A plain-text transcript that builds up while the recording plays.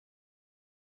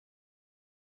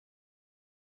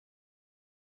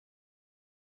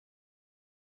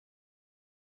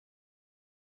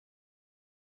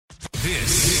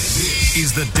This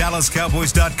is the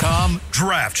DallasCowboys.com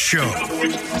Draft Show.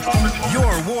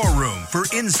 Your war room for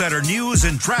insider news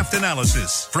and draft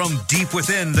analysis from deep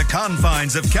within the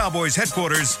confines of Cowboys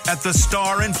headquarters at the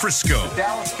Star in Frisco. The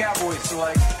Dallas Cowboys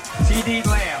select TD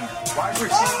Lamb, wide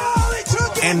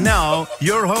receiver. And now,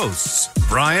 your hosts,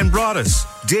 Brian Broaddus,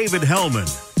 David Hellman,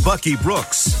 Bucky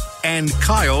Brooks, and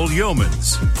Kyle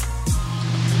Yeomans.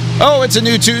 Oh, it's a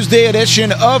new Tuesday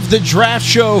edition of the Draft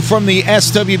Show from the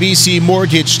SWBC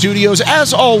Mortgage Studios.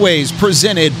 As always,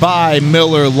 presented by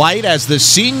Miller Lite, as the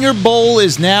Senior Bowl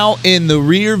is now in the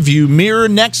rear view mirror.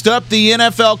 Next up, the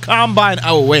NFL Combine.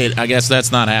 Oh, wait, I guess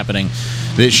that's not happening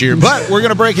this year. But we're going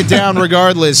to break it down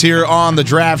regardless here on the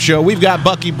Draft Show. We've got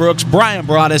Bucky Brooks, Brian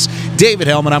Broaddus, David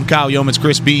Hellman. I'm Kyle Yeomans,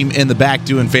 Chris Beam in the back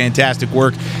doing fantastic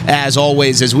work as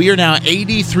always, as we are now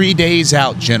 83 days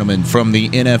out, gentlemen, from the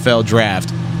NFL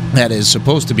Draft that is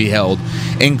supposed to be held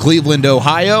in Cleveland,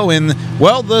 Ohio. And,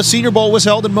 well, the Senior Bowl was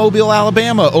held in Mobile,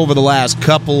 Alabama over the last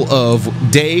couple of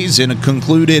days and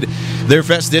concluded their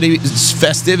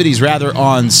festivities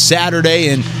on Saturday.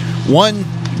 And one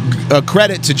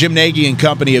credit to Jim Nagy and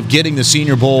company of getting the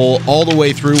Senior Bowl all the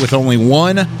way through with only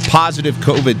one positive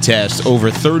COVID test, over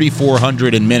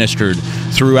 3,400 administered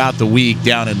throughout the week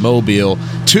down in Mobile.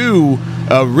 Two,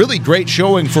 a really great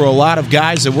showing for a lot of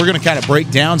guys that we're going to kind of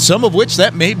break down, some of which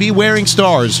that may be wearing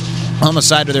stars on the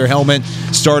side of their helmet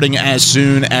starting as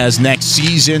soon as next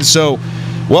season. So,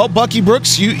 well, Bucky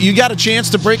Brooks, you got a chance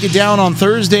to break it down on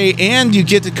Thursday, and you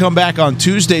get to come back on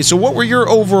Tuesday. So what were your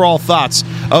overall thoughts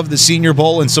of the Senior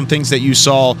Bowl and some things that you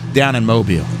saw down in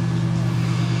Mobile?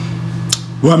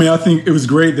 Well, I mean, I think it was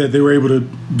great that they were able to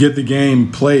get the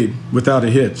game played without a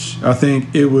hitch. I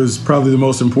think it was probably the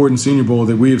most important Senior Bowl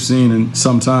that we have seen in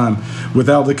some time.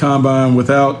 Without the combine,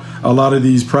 without a lot of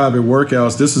these private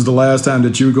workouts, this is the last time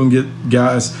that you were going to get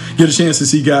a chance to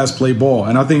see guys play ball.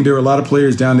 And I think there were a lot of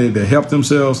players down there that helped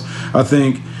themselves. I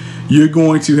think you're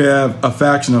going to have a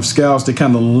faction of scouts that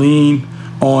kind of lean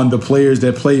on the players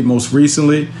that played most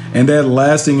recently, and that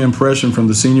lasting impression from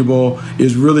the Senior Bowl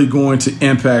is really going to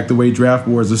impact the way draft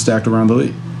boards are stacked around the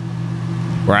league.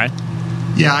 Right?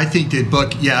 Yeah, I think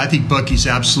Bucky's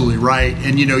absolutely right.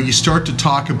 And, you start to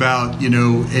talk about,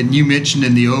 and you mentioned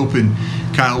in the open,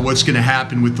 Kyle, what's going to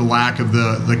happen with the lack of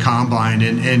the combine.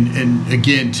 And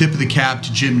again, tip of the cap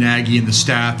to Jim Nagy and the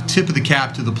staff, tip of the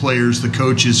cap to the players, the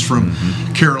coaches from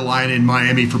Carolina and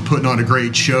Miami for putting on a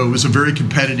great show. It was a very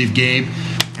competitive game.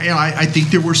 I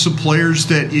think there were some players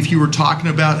that if you were talking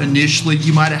about initially,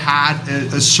 you might have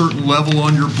had a certain level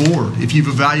on your board. If you've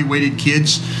evaluated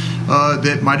kids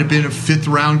that might have been a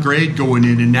fifth-round grade going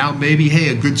in, and now maybe, hey,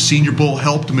 a good Senior Bowl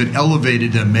helped them and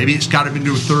elevated them. Maybe it's got them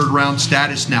into a third-round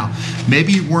status now.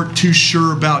 Maybe you weren't too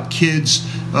sure about kids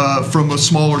from a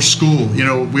smaller school.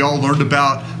 We all learned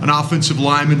about an offensive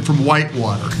lineman from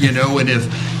Whitewater, and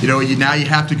if, now you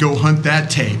have to go hunt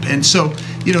that tape. And so,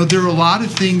 there are a lot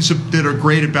of things that are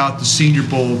great about the Senior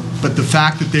Bowl, but the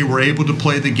fact that they were able to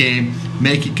play the game,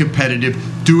 make it competitive,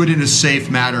 do it in a safe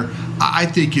manner, I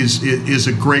think is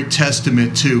a great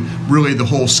testament to really the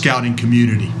whole scouting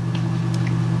community.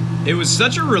 It was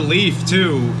such a relief,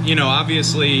 too.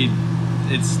 Obviously,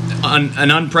 it's an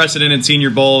unprecedented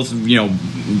Senior Bowl.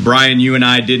 Brian, you and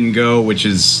I didn't go, which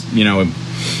is,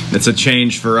 it's a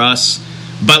change for us.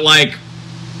 But,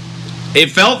 it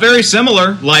felt very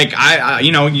similar.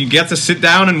 You get to sit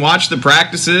down and watch the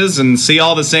practices and see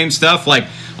all the same stuff. I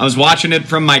was watching it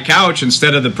from my couch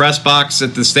instead of the press box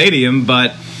at the stadium,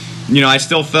 but, I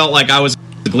still felt like I was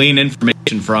able to glean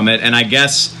information from it. And I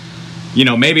guess,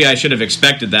 maybe I should have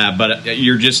expected that, but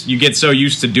you get so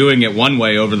used to doing it one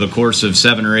way over the course of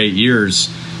 7 or 8 years.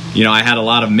 I had a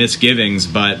lot of misgivings,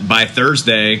 but by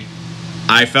Thursday,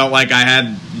 I felt like I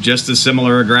had just as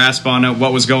similar a grasp on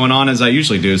what was going on as I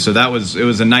usually do. So it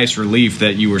was a nice relief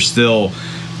that you were still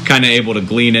kind of able to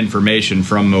glean information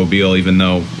from Mobile, even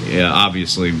though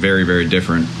obviously very, very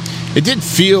different. It did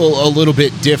feel a little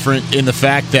bit different in the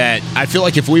fact that I feel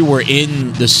like if we were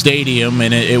in the stadium,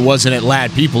 and it wasn't at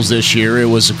Ladd Peoples this year, it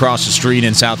was across the street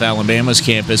in South Alabama's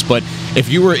campus, but if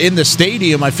you were in the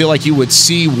stadium, I feel like you would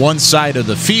see one side of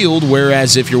the field,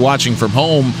 whereas if you're watching from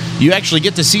home, you actually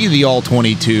get to see the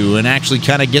All-22 and actually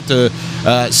kind of get to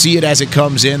see it as it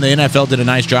comes in. The NFL did a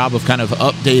nice job of kind of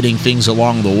updating things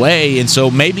along the way, and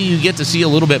so maybe you get to see a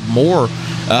little bit more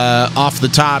off the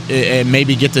top and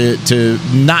maybe get to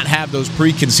not have those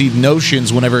preconceived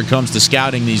notions whenever it comes to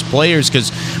scouting these players.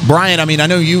 Because, Brian, I mean, I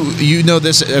know you know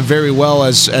this very well,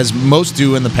 as most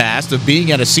do in the past, of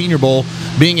being at a Senior Bowl,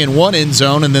 being in one end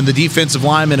zone, and then the defensive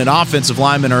lineman and offensive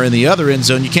lineman are in the other end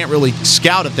zone. You can't really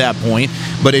scout at that point.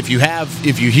 But if you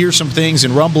hear some things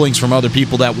and rumblings from other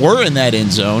people that were in that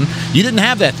end zone, you didn't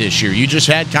have that this year. You just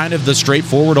had kind of the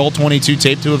straightforward all-22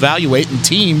 tape to evaluate, and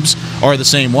teams are the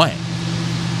same way.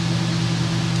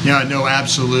 Yeah, no,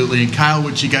 absolutely. And Kyle,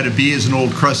 what you got to be is an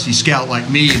old crusty scout like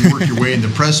me and work your way in the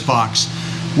press box,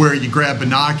 where you grab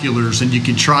binoculars and you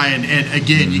can try and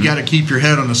again, you got to keep your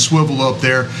head on a swivel up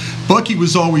there. Bucky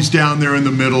was always down there in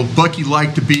the middle. Bucky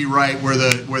liked to be right where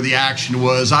the action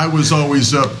was. I was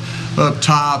always up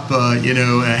top,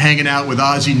 hanging out with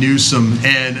Ozzie Newsome,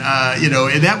 and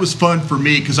and that was fun for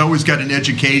me because I always got an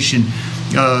education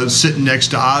sitting next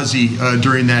to Ozzie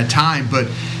during that time. But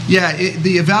yeah,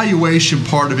 the evaluation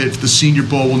part of it for the Senior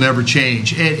Bowl will never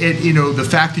change. The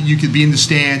fact that you could be in the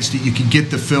stands, that you could get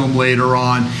the film later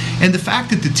on, and the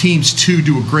fact that the teams, too,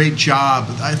 do a great job.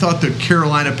 I thought the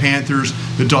Carolina Panthers,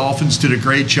 the Dolphins did a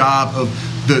great job of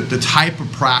the type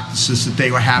of practices that they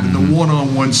were having, the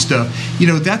one-on-one stuff.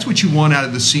 That's what you want out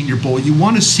of the Senior Bowl. You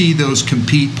want to see those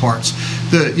compete parts.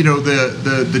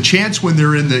 The chance when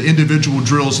they're in the individual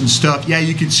drills and stuff, yeah,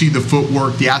 you can see the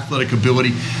footwork, the athletic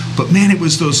ability, but man, it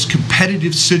was those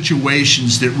competitive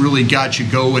situations that really got you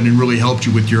going and really helped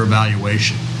you with your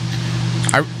evaluation.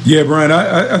 Yeah, Brian,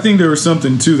 I think there was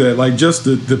something to that, like just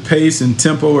the pace and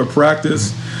tempo of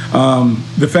practice.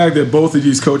 The fact that both of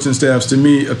these coaching staffs, to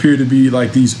me, appear to be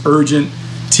like these urgent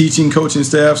teaching coaching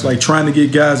staffs, like trying to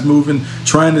get guys moving,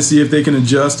 trying to see if they can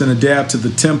adjust and adapt to the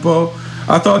tempo.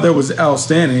 I thought that was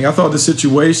outstanding. I thought the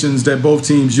situations that both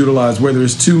teams utilized, whether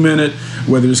it's 2-minute,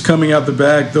 whether it's coming out the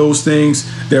back, those things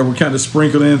that were kind of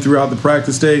sprinkled in throughout the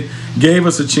practice day, gave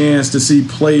us a chance to see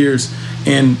players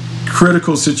in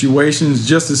critical situations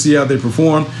just to see how they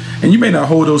perform. And you may not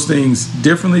hold those things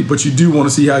differently, but you do want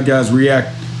to see how guys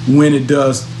react when it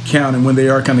does count and when they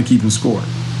are kind of keeping score.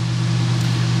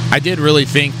 I did really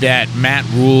think that Matt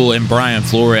Rule and Brian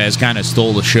Flores kind of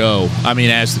stole the show,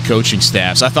 as the coaching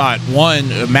staffs. I thought,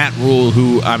 one, Matt Rule,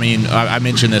 who, I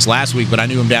mentioned this last week, but I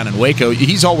knew him down in Waco,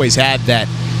 he's always had that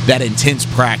intense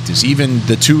practice, even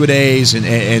the two-a-days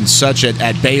and such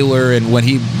at Baylor, and when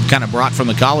he kind of brought from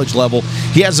the college level,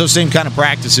 he has those same kind of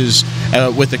practices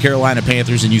with the Carolina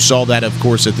Panthers, and you saw that, of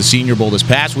course, at the Senior Bowl this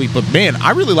past week. But, man,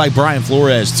 I really like Brian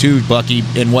Flores, too, Bucky,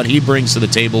 and what he brings to the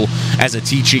table as a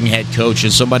teaching head coach,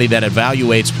 as somebody that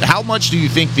evaluates. How much do you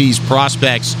think these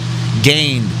prospects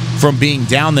gained from being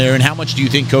down there, and how much do you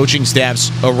think coaching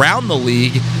staffs around the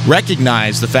league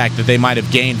recognize the fact that they might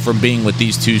have gained from being with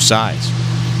these two sides?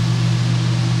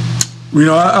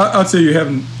 I'll tell you,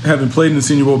 having played in the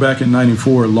Senior Bowl back in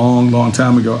 '94, a long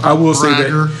time ago, I will say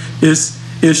that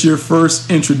it's your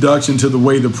first introduction to the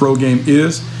way the pro game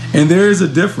is, and there is a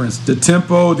difference. The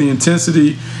tempo, the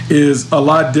intensity is a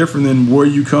lot different than where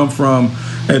you come from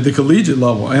at the collegiate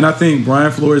level. And I think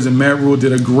Brian Flores and Matt Rule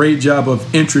did a great job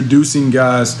of introducing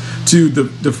guys to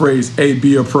the phrase, hey,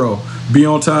 be a pro. Be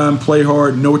on time, play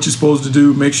hard, know what you're supposed to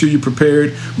do, make sure you're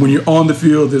prepared. When you're on the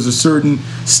field, there's a certain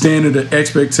standard of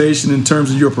expectation in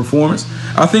terms of your performance.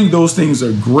 I think those things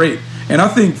are great. And I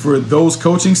think for those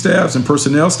coaching staffs and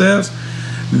personnel staffs,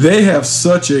 they have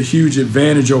such a huge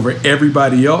advantage over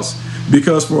everybody else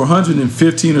because for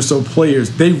 115 or so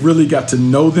players, they really got to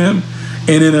know them.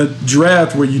 And in a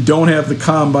draft where you don't have the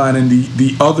combine and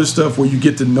the other stuff where you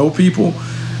get to know people,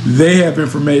 they have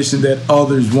information that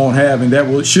others won't have, and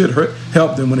that should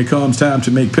help them when it comes time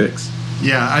to make picks.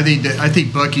 Yeah, I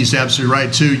think Bucky's absolutely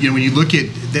right too. When you look at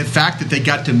the fact that they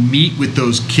got to meet with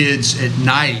those kids at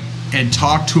night and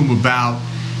talk to them about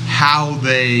how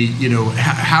they,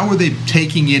 how are they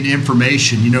taking in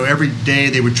information? Every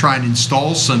day they would try and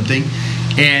install something,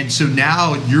 and so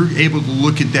now you're able to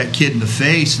look at that kid in the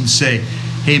face and say,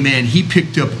 hey, man, he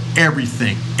picked up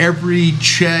everything, every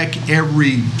check,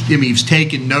 he was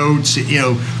taking notes,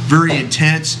 very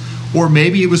intense. Or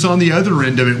maybe it was on the other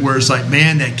end of it where it's like,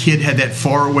 man, that kid had that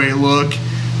faraway look.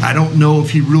 I don't know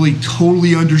if he really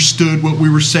totally understood what we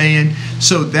were saying.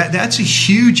 So that's a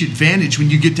huge advantage when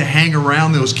you get to hang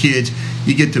around those kids.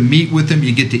 You get to meet with them.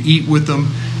 You get to eat with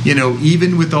them.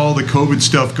 Even with all the COVID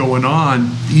stuff going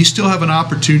on, you still have an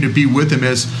opportunity to be with them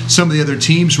as some of the other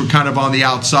teams were kind of on the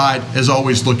outside as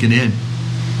always looking in.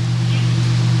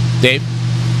 Dave?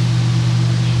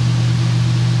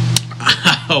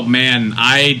 Oh, man.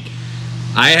 I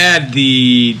had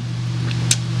the...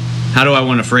 How do I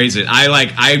want to phrase it?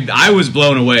 I was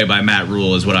blown away by Matt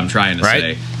Rule is what I'm trying to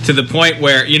say. To the point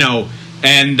where,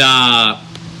 and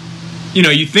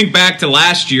you think back to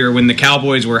last year when the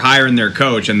Cowboys were hiring their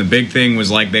coach, and the big thing was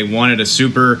like they wanted a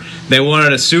super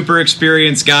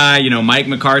experienced guy. Mike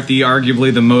McCarthy,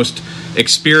 arguably the most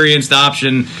experienced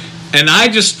option. And I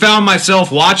just found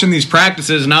myself watching these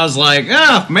practices, and I was like,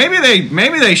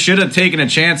 maybe they should have taken a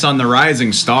chance on the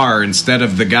rising star instead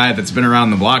of the guy that's been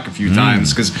around the block a few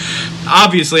times. Because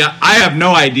obviously, I have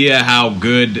no idea how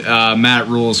good Matt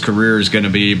Rule's career is going to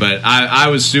be, but I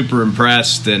was super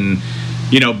impressed. And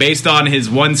based on his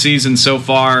one season so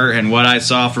far and what I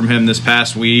saw from him this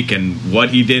past week and what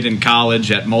he did in college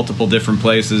at multiple different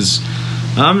places,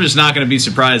 I'm just not going to be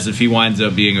surprised if he winds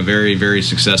up being a very, very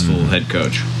successful head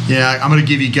coach. Yeah, I'm going to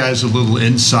give you guys a little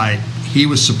insight. He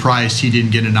was surprised he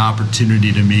didn't get an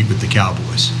opportunity to meet with the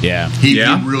Cowboys. Yeah. He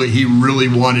really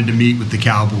wanted to meet with the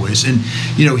Cowboys. And,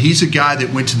 he's a guy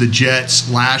that went to the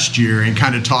Jets last year and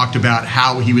kind of talked about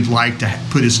how he would like to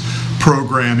put his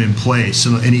program in place.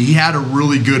 And he had a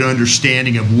really good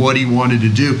understanding of what he wanted to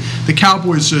do. The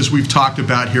Cowboys, as we've talked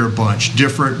about here a bunch,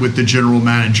 different with the general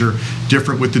manager,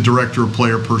 different with the director of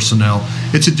player personnel.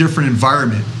 It's a different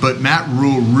environment. But Matt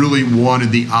Rule really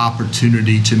wanted the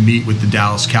opportunity to meet with the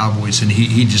Dallas Cowboys, and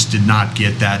he just did not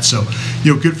get that. So,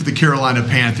 good for the Carolina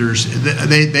Panthers.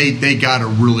 They got a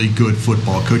really good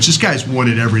football coach. This guy's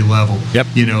won at every level. Yep.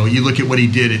 You look at what he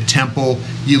did at Temple.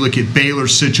 You look at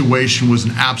Baylor's situation was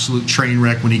an absolute train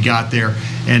wreck when he got there,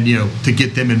 and to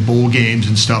get them in bowl games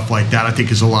and stuff like that, I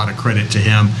think is a lot of credit to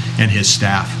him and his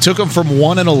staff. Took him from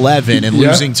 1-11 and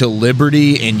losing to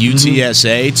Liberty and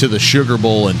UTSA to the Sugar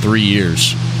Bowl in 3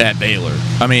 years at Baylor.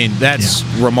 I mean, that's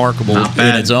remarkable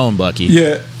in its own, Bucky.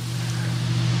 Yeah.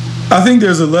 I think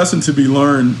there's a lesson to be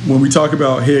learned when we talk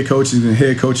about head coaches and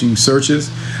head coaching searches.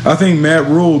 I think Matt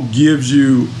Rule gives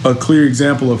you a clear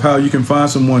example of how you can find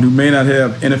someone who may not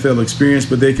have NFL experience,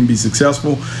 but they can be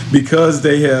successful because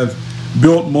they have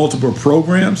built multiple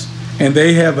programs and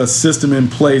they have a system in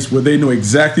place where they know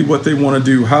exactly what they want to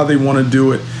do, how they want to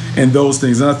do it, and those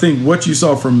things. And I think what you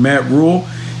saw from Matt Rule,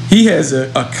 he has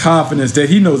a confidence that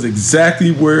he knows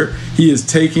exactly where he is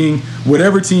taking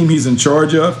whatever team he's in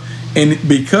charge of. And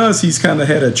because he's kind of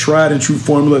had a tried and true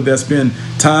formula that's been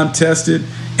time tested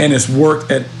and it's worked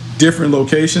at different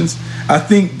locations, I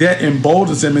think that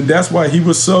emboldens him. And that's why he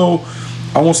was so,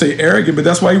 I won't say arrogant, but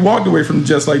that's why he walked away from the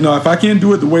Jets like, no, if I can't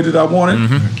do it the way that I want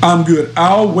it, I'm good.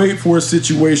 I'll wait for a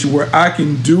situation where I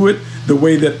can do it the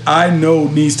way that I know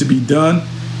needs to be done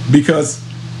because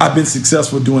I've been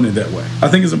successful doing it that way. I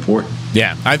think it's important.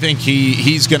 Yeah, I think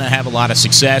he's going to have a lot of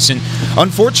success. And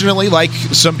unfortunately, like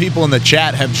some people in the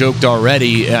chat have joked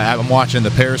already, I'm watching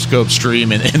the Periscope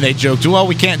stream, and they joked, well,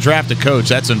 we can't draft a coach.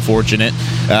 That's unfortunate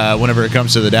whenever it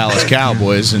comes to the Dallas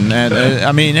Cowboys. And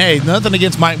I mean, hey, nothing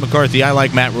against Mike McCarthy. I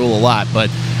like Matt Rule a lot. But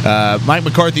Mike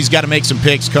McCarthy's got to make some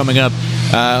picks coming up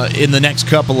in the next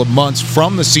couple of months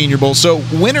from the Senior Bowl. So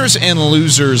winners and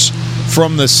losers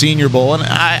from the Senior Bowl. And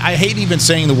I hate even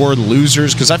saying the word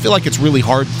losers because I feel like it's really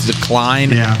hard to decline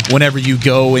whenever you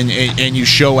go and you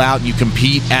show out and you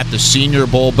compete at the Senior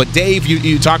Bowl. But Dave,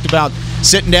 you talked about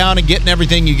sitting down and getting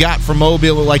everything you got from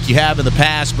Mobile like you have in the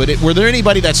past. But were there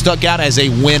anybody that stuck out as a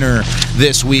winner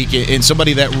this week and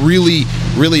somebody that really,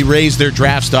 really raised their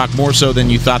draft stock more so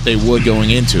than you thought they would going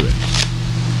into it?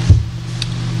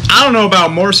 I don't know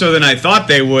about more so than I thought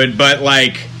they would, but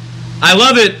like I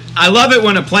love it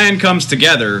when a plan comes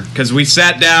together because we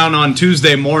sat down on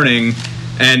Tuesday morning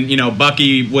and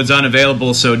Bucky was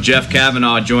unavailable, so Jeff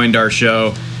Kavanaugh joined our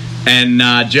show, and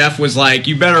Jeff was like,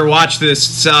 you better watch this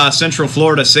Central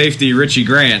Florida safety Richie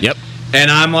Grant. Yep.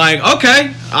 And I'm like,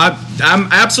 okay, I'm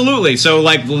absolutely. So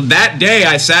like that day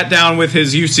I sat down with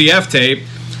his UCF tape,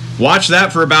 watched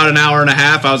that for about an hour and a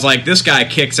half. I was like, this guy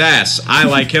kicks ass. I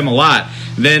like him a lot.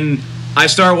 Then I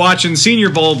start watching Senior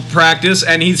Bowl practice,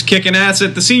 and he's kicking ass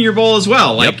at the Senior Bowl as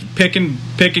well. Like picking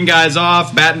guys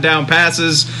off, batting down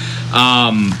passes.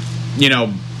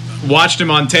 Watched him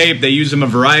on tape. They use him a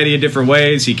variety of different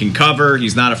ways. He can cover.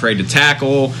 He's not afraid to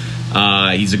tackle.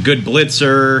 He's a good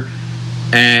blitzer.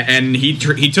 And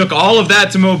he took all of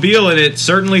that to Mobile, and it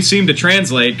certainly seemed to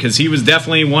translate because he was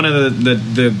definitely one of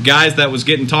the guys that was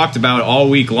getting talked about all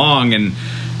week long. And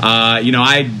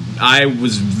I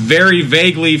was very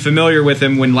vaguely familiar with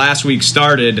him when last week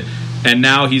started, and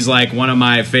now he's like one of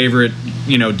my favorite,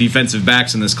 defensive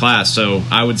backs in this class. So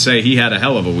I would say he had a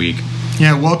hell of a week.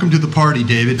 Yeah, welcome to the party,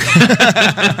 David.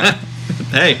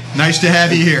 Hey, nice to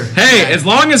have you here. Hey, as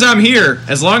long as I'm here,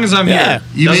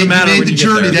 you doesn't matter made when the you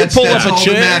journey. Get there. That's all that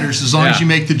matters. As long as you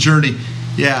make the journey.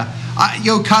 Yeah.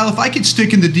 Kyle, if I could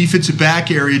stick in the defensive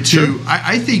back area too, Sure.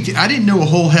 I think I didn't know a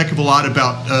whole heck of a lot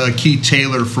about Keith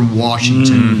Taylor from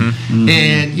Washington,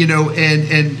 and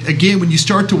and again, when you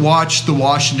start to watch the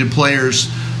Washington players,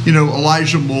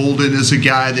 Elijah Molden is a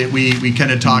guy that we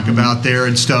kind of talk about there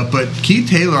and stuff, but Keith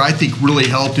Taylor, I think, really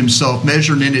helped himself,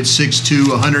 measuring in at 6'2",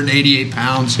 188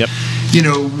 pounds. Yep.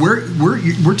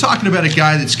 We're talking about a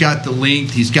guy that's got the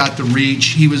length, he's got the reach.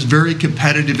 He was very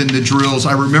competitive in the drills.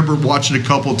 I remember watching a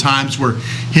couple of times where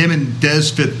him and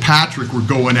Des Fitzpatrick were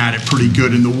going at it pretty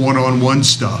good in the one-on-one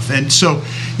stuff. And so,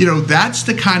 that's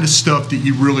the kind of stuff that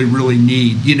you really, really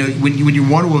need. When you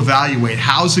want to evaluate,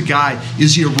 how's a guy,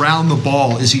 is he around the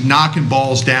ball? Is he knocking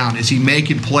balls down? Is he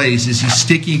making plays? Is he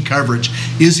sticking coverage?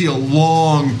 Is he a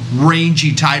long,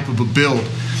 rangy type of a build?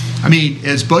 I mean,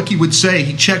 as Bucky would say,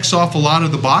 he checks off a lot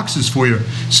of the boxes for you.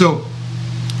 So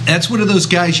that's one of those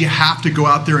guys you have to go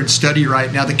out there and study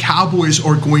right now. The Cowboys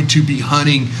are going to be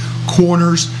hunting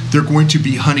corners. They're going to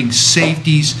be hunting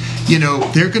safeties.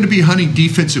 They're going to be hunting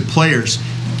defensive players.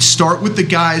 Start with the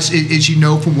guys, as you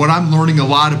know, from what I'm learning a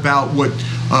lot about what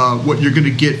you're going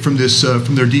to get from this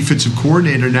from their defensive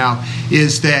coordinator now,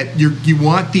 is that you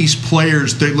want these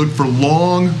players, they look for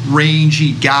long,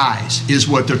 rangy guys is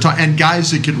what they're talking, and guys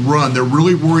that can run. They're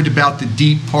really worried about the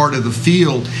deep part of the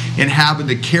field and having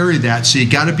to carry that. So you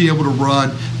got to be able to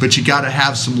run, but you got to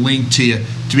have some length to you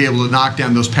to be able to knock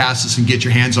down those passes and get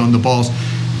your hands on the balls.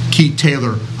 Keith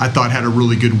Taylor, I thought, had a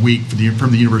really good week from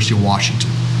the University of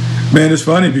Washington. Man, it's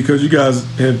funny because you guys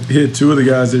have hit two of the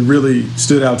guys that really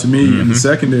stood out to me in the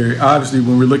secondary. Obviously,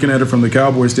 when we're looking at it from the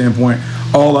Cowboys standpoint,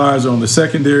 all eyes are on the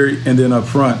secondary and then up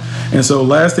front. And so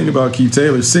last thing about Keith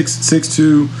Taylor,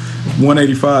 6'2",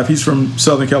 185. He's from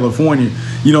Southern California.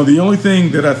 The only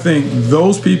thing that I think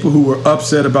those people who were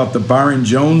upset about the Byron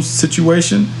Jones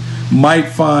situation might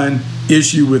find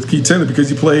issue with Keith Taylor because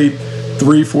he played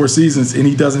 3-4 seasons and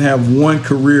he doesn't have one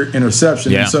career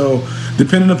interception. Yeah. And so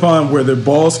depending upon where their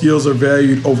ball skills are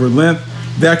valued over length,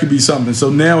 that could be something. So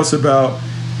now it's about,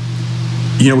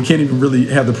 we can't even really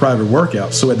have the private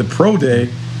workout. So at the pro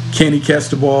day, can he catch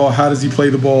the ball? How does he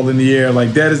play the ball in the air?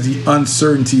 Like, that is the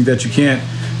uncertainty that you can't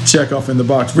check off in the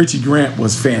box. Richie Grant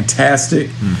was fantastic.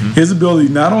 His ability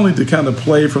not only to kind of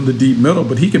play from the deep middle,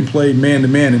 but he can play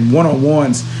man-to-man. In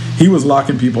one-on-ones, he was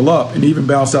locking people up and even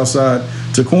bounced outside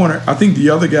to corner. I think the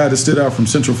other guy that stood out from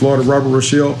Central Florida, Robert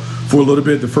Rochelle, for a little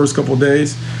bit the first couple of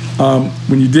days,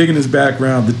 when you dig in his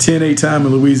background, the 10-8 time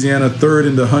in Louisiana, third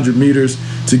in the 100 meters,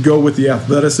 to go with the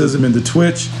athleticism and the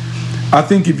twitch. I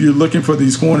think if you're looking for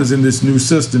these corners in this new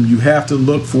system, you have to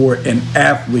look for an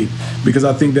athlete, because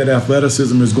I think that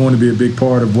athleticism is going to be a big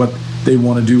part of what they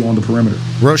want to do on the perimeter.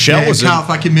 Rochelle was Kyle, if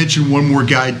I can mention one more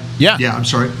guy. Yeah, I'm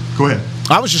sorry. Go ahead.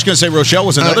 I was just going to say Rochelle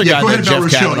was another guy that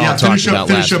Jeff Kavanaugh talked about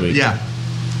last week.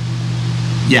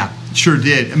 Yeah, sure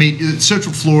did. I mean,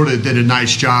 Central Florida did a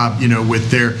nice job, with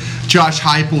their Josh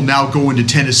Heupel now going to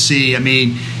Tennessee. I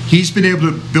mean, he's been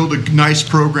able to build a nice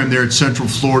program there at Central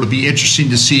Florida. It'll be interesting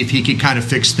to see if he can kind of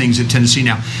fix things at Tennessee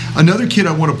now. Another kid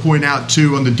I want to point out,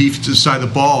 too, on the defensive side of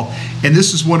the ball, and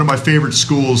this is one of my favorite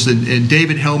schools, and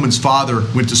David Hellman's father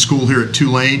went to school here at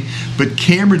Tulane, but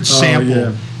Cameron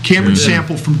Sample. Cameron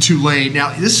Sample from Tulane.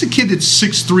 Now, this is a kid that's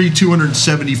 6'3",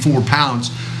 274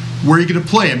 pounds. Where are you going to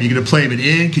play him? Are you going to play him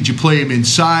in? Could you play him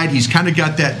inside? He's kind of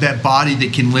got that body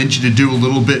that can lend you to do a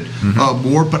little bit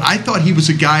more. But I thought he was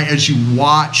a guy, as you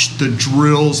watch the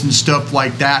drills and stuff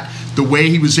like that, the way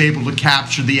he was able to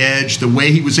capture the edge, the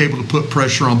way he was able to put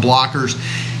pressure on blockers.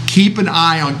 Keep an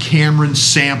eye on Cameron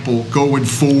Sample going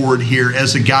forward here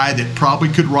as a guy that probably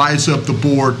could rise up the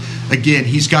board. Again,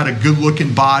 he's got a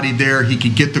good-looking body there. He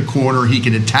can get the corner. He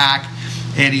can attack.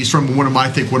 And he's from one of my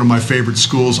favorite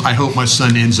schools. I hope my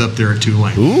son ends up there at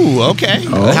Tulane. Ooh, okay.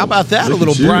 How about that? A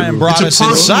little Brian Broaddus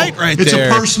insight right there. It's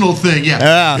a personal thing,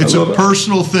 It's a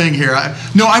personal thing here.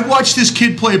 I've watched this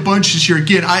kid play a bunch this year.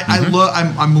 Again,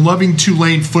 I'm loving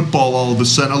Tulane football all of a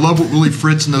sudden. I love what Willie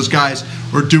Fritz and those guys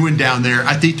are doing down there.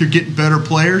 I think they're getting better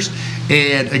players.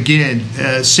 And again,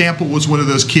 Sample was one of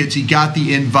those kids. He got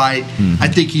the invite. I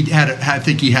think he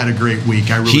had a great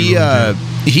week. I really do.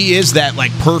 He is that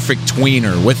perfect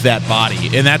tweener with that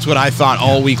body, and that's what I thought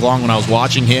all week long when I was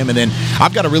watching him. And then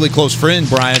I've got a really close friend,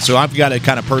 Brian, so I've got a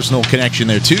kind of personal connection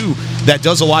there too, that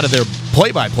does a lot of their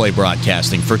play-by-play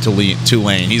broadcasting for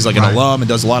Tulane. He's an alum and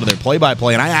does a lot of their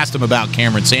play-by-play. And I asked him about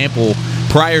Cameron Sample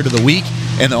prior to the week,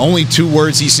 and the only two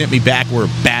words he sent me back were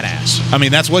badass. I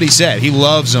mean, that's what he said. He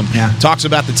loves him. Yeah. Talks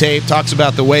about the tape, talks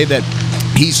about the way that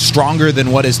he's stronger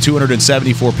than what his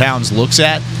 274 pounds looks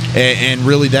at. and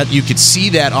really that you could see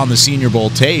that on the Senior Bowl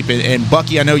tape. And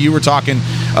Bucky, I know you were talking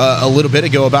a little bit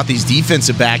ago about these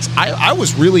defensive backs. I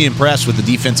was really impressed with the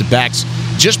defensive backs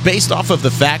just based off of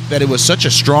the fact that it was such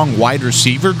a strong wide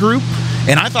receiver group.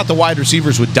 And I thought the wide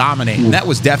receivers would dominate, and that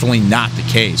was definitely not the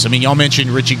case. I mean, y'all mentioned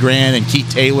Richie Grant and Keith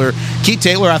Taylor. Keith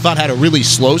Taylor, I thought, had a really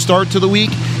slow start to the week,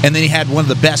 and then he had one of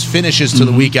the best finishes to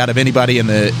the week out of anybody in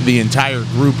the entire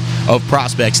group of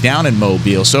prospects down in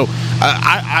Mobile. So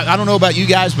I don't know about you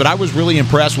guys, but I was really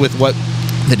impressed with what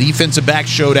the defensive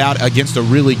backs showed out against a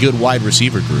really good wide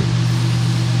receiver group.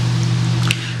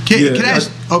 Can I ask?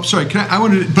 Oh, sorry.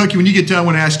 Bucky, when you get done, I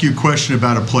want to ask you a question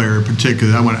about a player in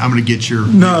particular. I'm going to get your.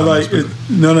 No,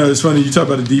 it's funny. You talk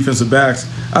about the defensive backs.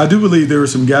 I do believe there were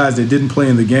some guys that didn't play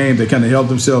in the game that kind of held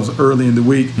themselves early in the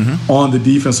week on the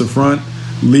defensive front.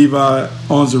 Levi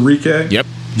Onwuzurike. Yep.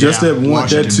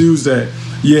 That Tuesday.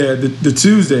 Yeah, the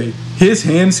Tuesday. His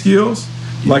hand skills.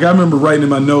 Like, I remember writing in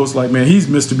my notes, like, man, he's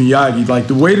Mr. Miyagi. Like,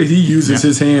 the way that he uses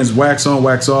his hands, wax on,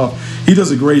 wax off, he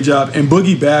does a great job. And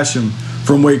Boogie Basham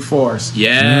from Wake Forest.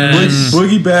 Yes.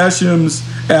 Boogie Basham's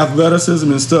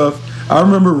athleticism and stuff. I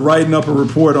remember writing up a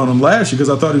report on him last year because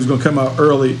I thought he was going to come out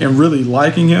early and really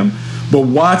liking him. But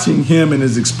watching him and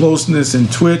his explosiveness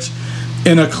and twitch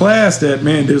in a class that,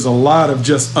 man, there's a lot of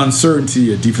just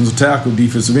uncertainty at defensive tackle,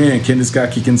 defensive end. Can this guy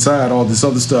kick inside? All this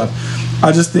other stuff.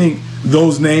 I just think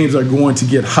those names are going to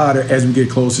get hotter as we get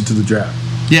closer to the draft.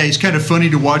 Yeah, he's kind of funny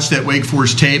to watch that Wake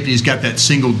Forest tape, and he's got that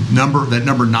single number, that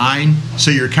number 9.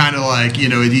 So you're kind of like, you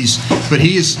know, he's a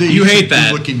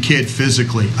good-looking kid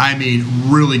physically. I mean,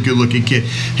 really good-looking kid.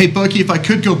 Hey, Bucky, if I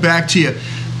could go back to you,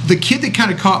 the kid that kind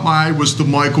of caught my eye was the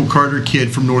Michael Carter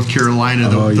kid from North Carolina.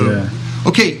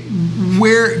 Okay,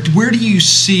 where do you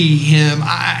see him?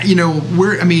 A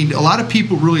lot of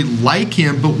people really like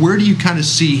him, but where do you kind of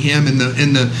see him in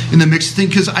the mix thing?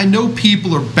 Because I know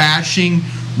people are bashing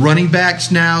running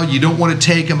backs now. You don't want to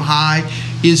take them high.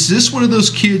 Is this one of those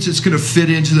kids that's going to fit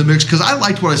into the mix? Because I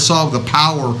liked what I saw of the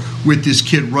power with this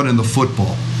kid running the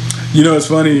football. You know, it's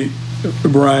funny,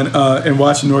 Brian, in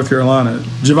watching North Carolina,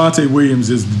 Javonte Williams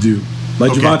is the dude.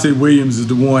 Javonte Williams is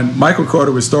the one. Michael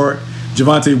Carter would start.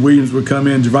 Javonte Williams would come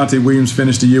in. Javonte Williams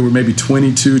finished the year with maybe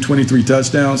 22, 23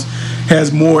 touchdowns.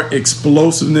 Has more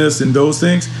explosiveness and those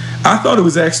things. I thought it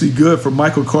was actually good for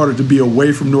Michael Carter to be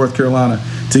away from North Carolina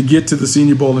to get to the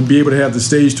Senior Bowl and be able to have the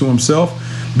stage to himself,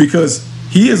 because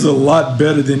he is a lot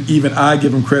better than even I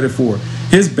give him credit for.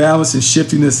 His balance and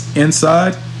shiftiness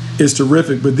inside is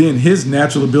terrific, but then his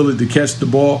natural ability to catch the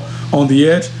ball on the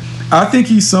edge, I think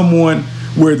he's someone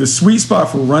where the sweet spot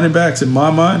for running backs in my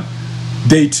mind,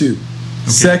 day 2.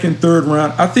 Second, third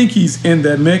round, I think he's in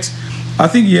that mix. I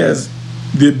think he has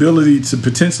the ability to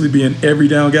potentially be an every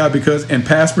down guy because in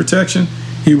pass protection,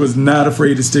 he was not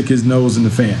afraid to stick his nose in the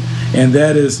fan. And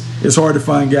it's hard to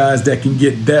find guys that can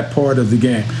get that part of the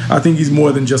game. I think he's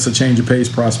more than just a change of pace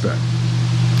prospect.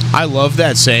 I love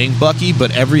that saying, Bucky,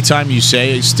 but every time you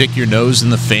say stick your nose in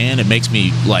the fan, it makes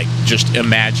me just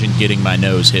imagine getting my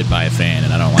nose hit by a fan,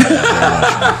 and I don't like that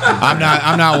very much.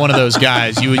 I'm not one of those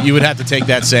guys. You would have to take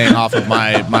that saying off of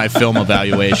my film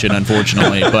evaluation,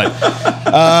 unfortunately. But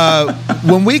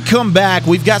when we come back,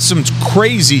 we've got some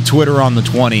crazy Twitter on the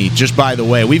 20. Just by the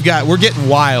way, we're getting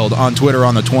wild on Twitter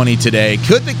on the 20 today.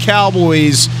 Could the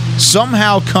Cowboys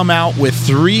somehow come out with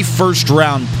 3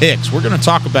 first-round picks? We're going to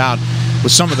talk about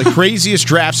with some of the craziest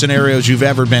draft scenarios you've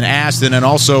ever been asked, and then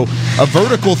also a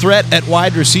vertical threat at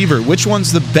wide receiver. Which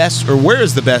one's the best, or where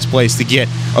is the best place to get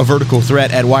a vertical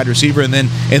threat at wide receiver? And then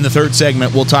in the third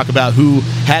segment, we'll talk about who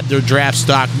had their draft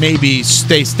stock maybe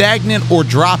stay stagnant or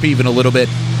drop even a little bit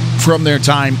from their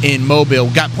time in Mobile.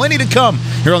 Got plenty to come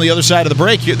here on the other side of the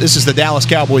break. This is the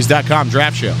DallasCowboys.com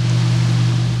Draft Show.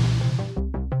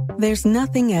 There's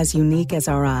nothing as unique as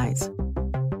our eyes,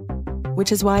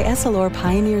 which is why Essilor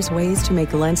pioneers ways to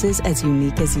make lenses as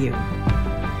unique as you.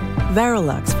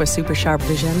 Verilux for super sharp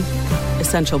vision,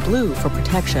 Essential Blue for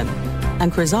protection,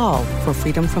 and Crizal for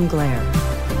freedom from glare.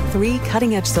 3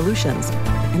 cutting-edge solutions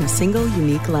in a single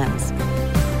unique lens.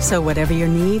 So whatever your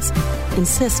needs,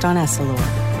 insist on Essilor.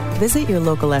 Visit your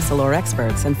local Essilor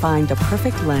experts and find the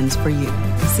perfect lens for you.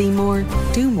 See more,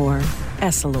 do more,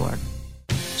 Essilor.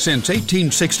 Since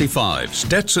 1865,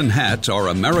 Stetson hats are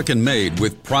American-made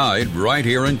with pride right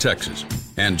here in Texas.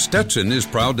 And Stetson is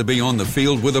proud to be on the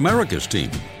field with America's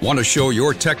team. Want to show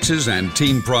your Texas and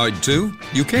team pride too?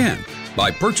 You can.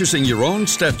 By purchasing your own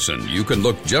Stetson, you can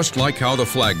look just like how the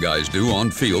flag guys do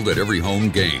on field at every home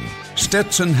game.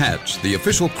 Stetson hats, the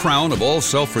official crown of all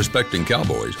self-respecting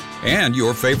Cowboys, and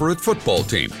your favorite football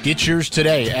team. Get yours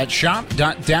today at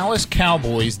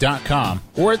shop.dallascowboys.com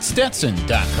or at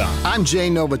stetson.com. I'm Jay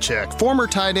Novacek, former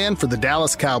tight end for the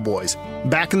Dallas Cowboys.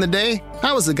 Back in the day,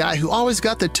 I was the guy who always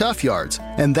got the tough yards,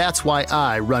 and that's why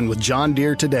I run with John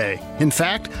Deere today. In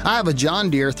fact, I have a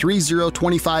John Deere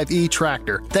 3025E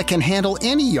tractor that can handle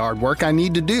any yard work I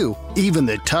need to do, even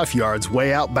the tough yards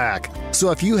way out back. So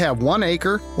if you have 1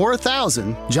 acre or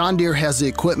 1,000, John Deere has the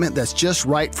equipment that's just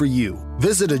right for you.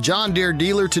 Visit a John Deere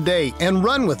dealer today and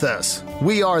run with us.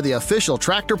 We are the official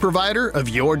tractor provider of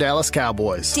your Dallas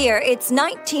Cowboys. Dear, it's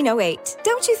 1908.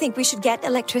 Don't you think we should get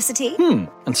electricity?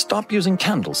 And stop using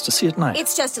candles to see at night.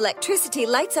 It's just electricity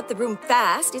lights up the room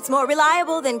fast. It's more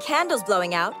reliable than candles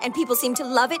blowing out, and people seem to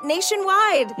love it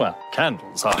nationwide. Well,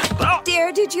 candles are...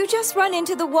 Dear, did you just run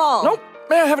into the wall? Nope.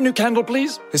 May I have a new candle,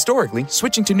 please? Historically,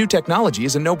 switching to new technology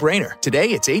is a no-brainer. Today,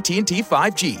 it's AT&T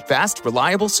 5G. Fast,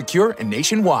 reliable, secure, and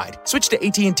nationwide. Switch to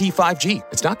AT&T 5G.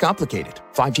 It's not complicated.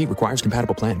 5G requires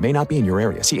compatible plan. May not be in your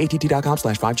area. See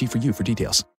att.com/5G for you for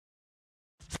details.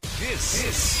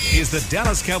 This is the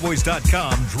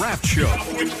DallasCowboys.com Draft Show.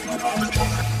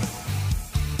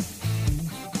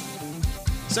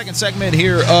 Second segment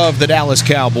here of the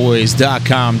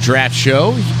DallasCowboys.com Draft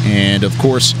Show. And, of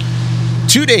course,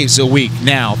 2 days a week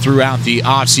now throughout the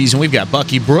offseason. We've got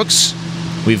Bucky Brooks.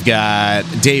 We've got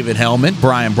David Hellman,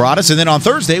 Brian Broaddus. And then on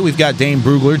Thursday, we've got Dane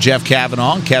Brugler, Jeff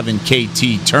Cavanaugh, and Kevin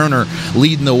K.T. Turner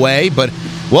leading the way. But,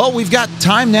 well, we've got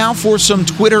time now for some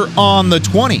Twitter on the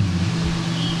 20.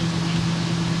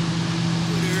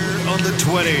 Twitter on the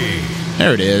 20.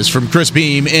 There it is, from Chris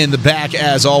Beam in the back,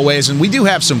 as always. And we do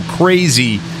have some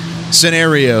crazy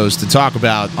scenarios to talk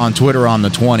about on Twitter on the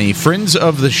 20. Friends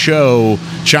of the show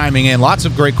chiming in. Lots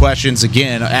of great questions,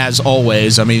 again, as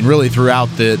always. I mean, really throughout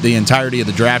the entirety of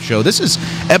the draft show. This is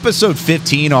episode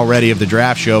 15 already of the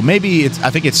draft show. Maybe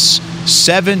I think it's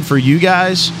 7 for you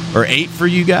guys, or 8 for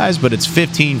you guys, but it's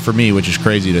 15 for me, which is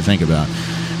crazy to think about.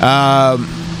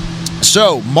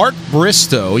 So, Mark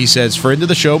Bristow, he says, friend of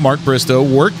the show, Mark Bristow,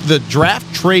 worked the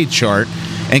draft trade chart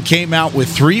and came out with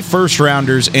 3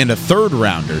 first-rounders and a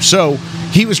third-rounder. So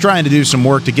he was trying to do some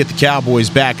work to get the Cowboys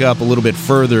back up a little bit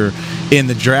further in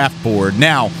the draft board.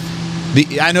 Now,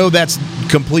 I know that's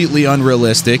completely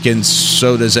unrealistic, and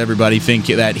so does everybody think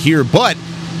that here, but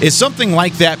is something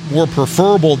like that more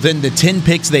preferable than the 10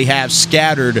 picks they have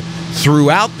scattered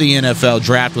throughout the NFL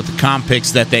draft with the comp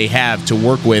picks that they have to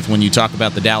work with when you talk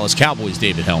about the Dallas Cowboys,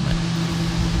 David Hellman?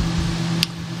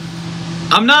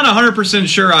 I'm not 100%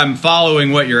 sure I'm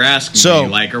following what you're asking me.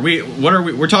 Like,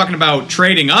 we're talking about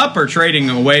trading up or trading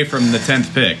away from the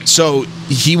 10th pick? So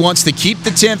he wants to keep the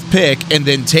 10th pick and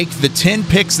then take the 10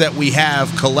 picks that we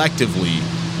have collectively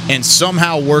and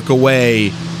somehow work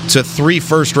away to 3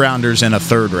 first-rounders and a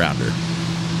third-rounder.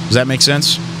 Does that make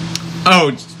sense?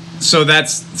 Oh, so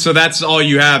that's all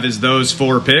you have is those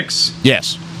 4 picks?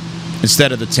 Yes,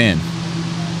 instead of the 10.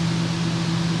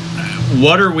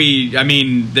 What are we? I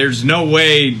mean, there's no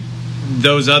way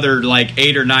those other like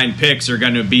 8 or 9 picks are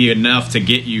going to be enough to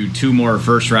get you 2 more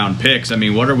first round picks. I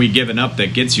mean, what are we giving up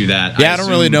that gets you that? Yeah, I don't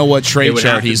really know what trade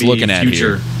chart he's looking at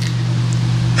here.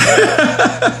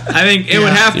 I think it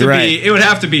would have to be. It would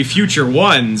have to be future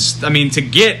ones. I mean,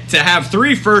 to have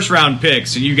 3 first round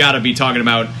picks, you got to be talking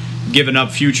about giving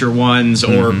up future ones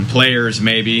or players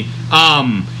maybe.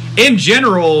 In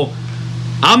general,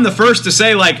 I'm the first to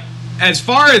say, like, as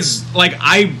far as, like,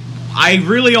 I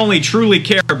really only truly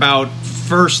care about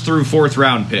 1st through 4th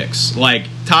round picks. Like,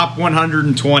 top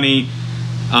 120,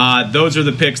 those are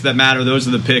the picks that matter. Those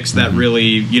are the picks that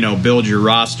really, build your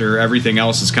roster. Everything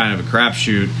else is kind of a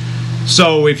crapshoot.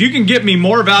 So if you can get me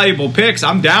more valuable picks,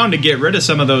 I'm down to get rid of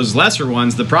some of those lesser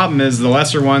ones. The problem is the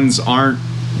lesser ones aren't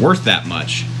worth that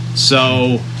much.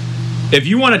 So if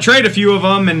you want to trade a few of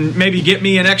them and maybe get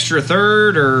me an extra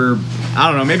 3rd or, I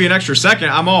don't know, maybe an extra 2nd,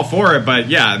 I'm all for it. But,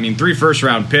 yeah, I mean, 3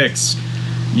 first-round picks,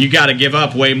 you got to give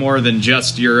up way more than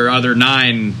just your other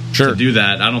 9 to do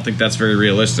that. I don't think that's very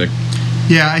realistic.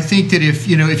 Yeah, I think that if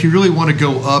you really want to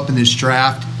go up in this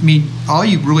draft, I mean, all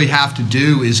you really have to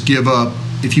do is give up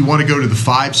if you want to go to the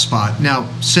 5 spot. Now,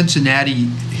 Cincinnati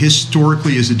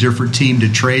historically is a different team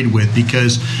to trade with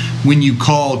because when you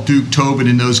call Duke Tobin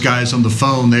and those guys on the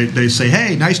phone, they say,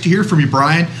 hey, nice to hear from you,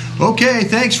 Brian. Okay,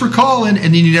 thanks for calling.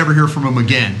 And then you never hear from them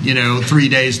again, 3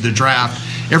 days of the draft.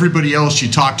 Everybody else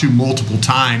you talk to multiple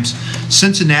times.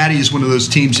 Cincinnati is one of those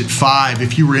teams at 5.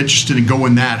 If you were interested in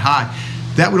going that high,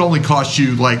 that would only cost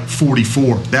you like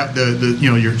 44. That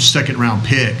your 2nd round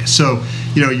pick. So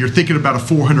you're thinking about a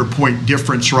 400-point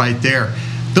difference right there.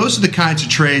 those are the kinds of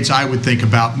trades I would think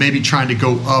about, maybe trying to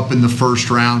go up in the first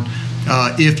round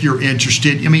if you're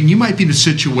interested. I mean, you might be in a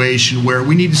situation where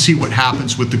we need to see what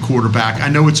happens with the quarterback. I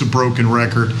know it's a broken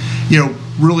record.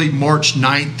 Really March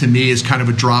 9th to me is kind of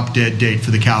a drop-dead date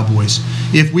for the Cowboys.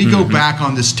 If we go back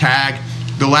on this tag,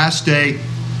 the last day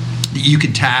that you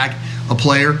can tag a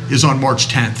player is on March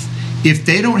 10th. If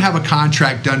they don't have a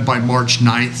contract done by March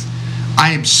 9th,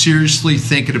 I am seriously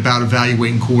thinking about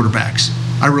evaluating quarterbacks.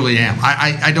 I really am.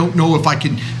 I don't know if I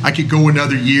could go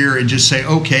another year and just say,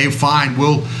 okay, fine,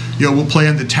 we'll play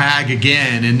on the tag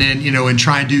again, and then and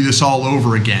try and do this all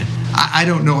over again. I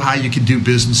don't know how you can do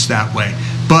business that way,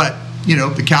 but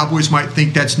the Cowboys might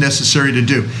think that's necessary to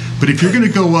do. But if you're going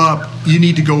to go up, you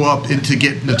need to go up and to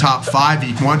get in the top 5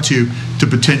 if you want to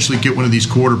potentially get one of these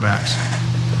quarterbacks.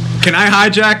 Can I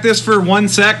hijack this for 1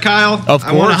 sec, Kyle? Of course.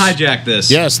 I want to hijack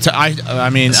this. Yes. I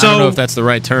mean, I don't know if that's the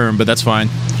right term, but that's fine.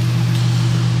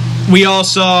 We all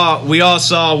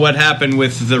saw what happened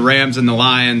with the Rams and the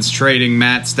Lions trading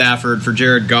Matt Stafford for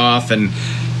Jared Goff, and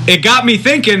it got me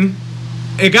thinking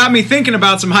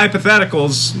about some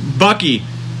hypotheticals. Bucky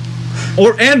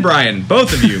and Brian,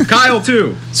 both of you, Kyle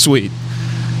too. Sweet.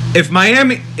 If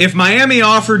Miami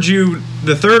offered you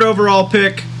the 3rd overall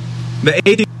pick, the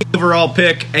 18th overall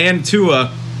pick, and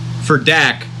Tua for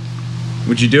Dak,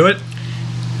 would you do it?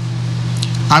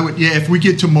 I would, yeah. If we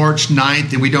get to March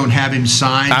 9th and we don't have him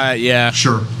signed, yeah,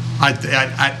 sure.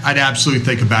 I'd absolutely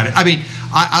think about it. I mean,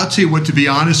 I'll tell you what. To be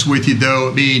honest with you,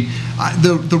 though, I mean,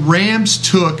 the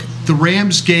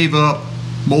Rams gave up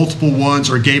multiple ones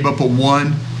or gave up a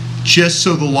 1 just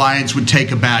so the Lions would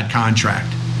take a bad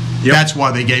contract. Yep. That's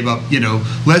why they gave up.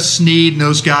 Les Snead and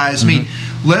those guys. I mean,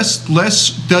 Les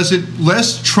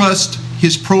trust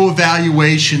his pro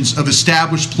evaluations of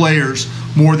established players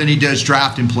more than he does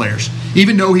drafting players.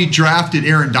 Even though he drafted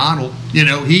Aaron Donald,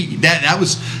 that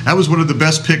was one of the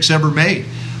best picks ever made.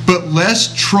 But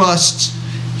Les trusts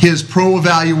his pro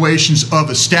evaluations of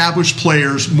established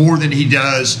players more than he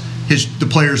does the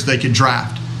players they can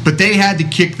draft. But they had to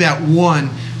kick that 1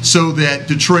 so that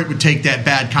Detroit would take that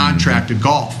bad contract to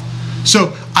Goff.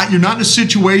 So you're not in a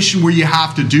situation where you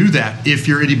have to do that if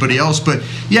you're anybody else. But,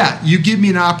 yeah, you give me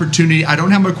an opportunity. I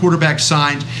don't have my quarterback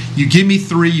signed. You give me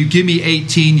 3. You give me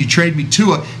 18. You trade me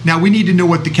Tua. Now, we need to know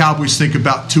what the Cowboys think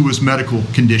about Tua's medical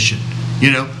condition.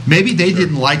 Maybe they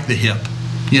didn't like the hip.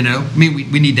 I mean,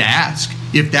 we need to ask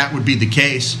if that would be the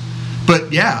case.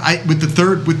 But, yeah, with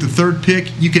the third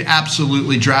pick, you could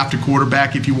absolutely draft a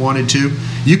quarterback if you wanted to.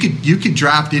 You could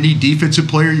draft any defensive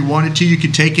player you wanted to. You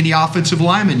could take any offensive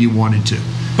lineman you wanted to.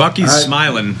 Bucky's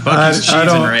smiling. Bucky's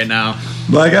cheesing right now.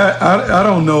 Like, I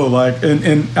don't know. Like,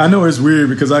 and I know it's weird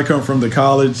because I come from the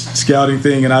college scouting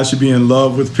thing and I should be in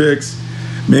love with picks.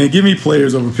 Man, give me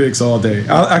players over picks all day.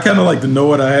 I kind of like to know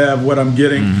what I have, what I'm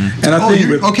getting, and I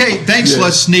think. Okay, thanks,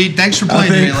 Les Snead. Thanks for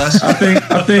playing today, Les. I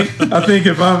think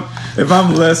if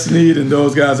I'm Les Snead and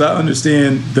those guys, I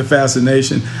understand the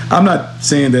fascination. I'm not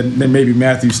saying that maybe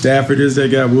Matthew Stafford is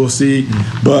that guy. We'll see,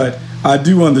 but I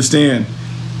do understand.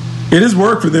 It has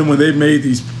worked for them when they've made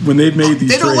these. They don't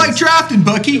trades. Like drafting,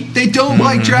 Bucky. They don't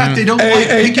like draft. They don't like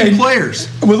picking players.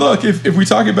 Well, look, if we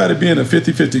talk about it being a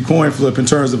 50-50 coin flip in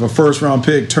terms of a first-round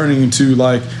pick turning into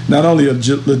like not only a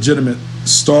legitimate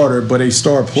starter but a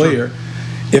star player,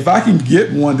 sure. If I can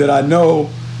get one that I know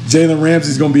Jalen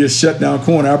Ramsey's going to be a shutdown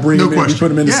corner, I bring him in, we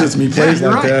put him in the system, he plays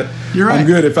like that. You're right. I'm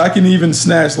good. If I can even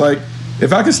snatch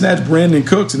If I can snatch Brandon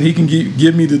Cooks and he can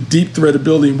give me the deep threat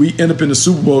ability and we end up in the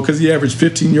Super Bowl because he averaged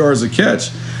 15 yards a catch,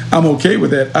 I'm okay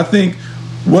with that. I think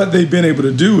what they've been able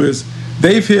to do is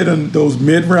they've hit on those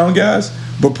mid-round guys,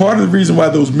 but part of the reason why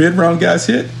those mid-round guys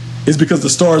hit is because the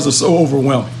stars are so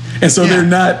overwhelming. And so they're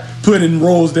not put in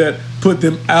roles that put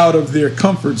them out of their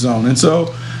comfort zone. And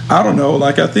so I don't know.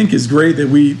 Like, I think it's great that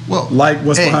we like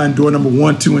what's behind door number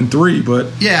 1, 2, and 3. But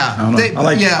yeah, I don't know.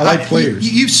 I like players.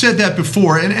 You've said that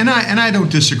before, and I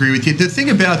don't disagree with you. The thing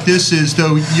about this is,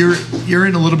 though, you're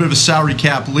in a little bit of a salary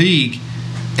cap league,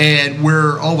 and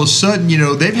where all of a sudden,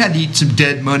 they've had to eat some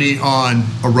dead money on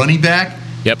a running back.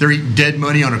 Yep. They're eating dead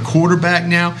money on a quarterback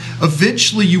now.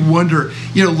 Eventually, you wonder.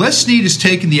 Les Snead has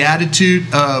taken the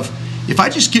attitude of, if I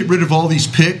just get rid of all these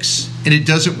picks and it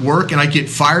doesn't work and I get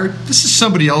fired, this is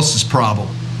somebody else's problem.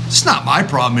 It's not my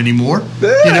problem anymore.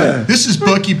 Yeah. This is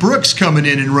Bucky Brooks coming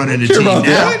in and running a team now.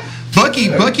 That. Bucky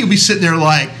will be sitting there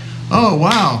like, oh,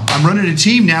 wow, I'm running a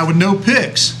team now with no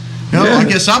picks. I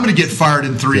guess I'm going to get fired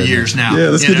in 3 years now. Yeah,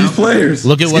 let's get these players.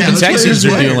 Look at what the Texans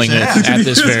are dealing with at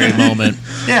this very moment.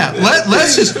 Yeah,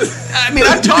 Les is. I mean,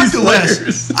 I talked to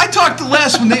Les. I talked to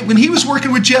Les when he was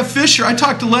working with Jeff Fisher. I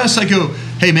talked to Les. I go,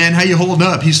 hey man, how you holding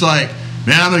up? He's like,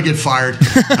 man, I'm going to get fired.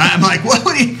 I'm like,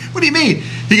 what do you mean?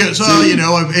 He goes,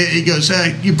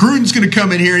 Gruden's going to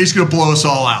come in here and he's going to blow us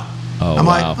all out. I'm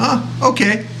like,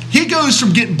 okay. He goes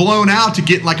from getting blown out to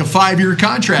getting like a 5-year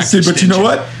contract. See, but you know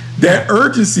what? That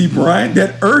urgency, Brian,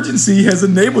 has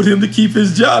enabled him to keep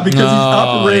his job because he's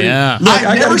operating. Yeah.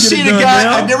 I've never seen a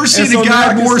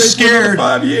guy more scared.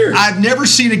 5 years. I've never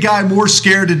seen a guy more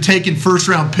scared of taking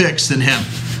first-round picks than him.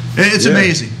 It's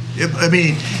amazing.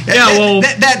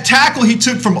 That tackle he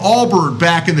took from Auburn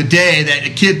back in the day,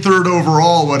 that kid 3rd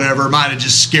overall, whatever, might have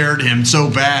just scared him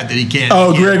so bad that he can't.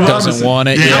 Greg doesn't want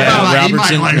it. Robertson. He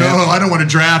might I don't want to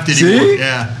draft anymore. See?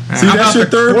 Yeah. See, that's your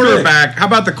third quarterback. How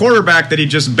about the quarterback that he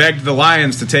just begged the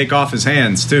Lions to take off his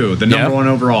hands too? The number 1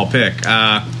 overall pick.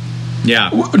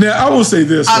 Yeah. Now I will say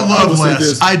this. I love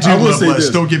Les. I do love Les.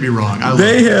 Don't get me wrong.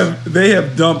 They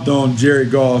have dumped on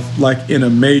Jared Goff like in a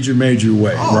major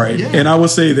way, right? Yeah. And I will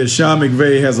say that Sean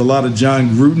McVay has a lot of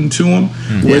John Gruden to him,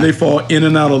 where they fall in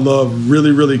and out of love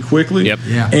really, really quickly. Yep.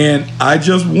 Yeah. And I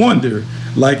just wonder,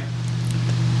 like,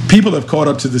 people have caught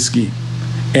up to the scheme.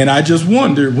 And I just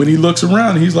wonder when he looks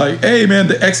around, he's like, hey, man,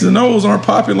 the X's and O's aren't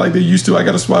popping like they used to. I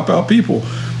got to swap out people.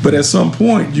 But at some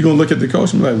point, you're going to look at the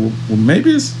coach and be like, well,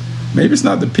 maybe it's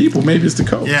not the people. Maybe it's the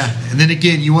coach. Yeah, and then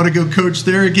again, you want to go coach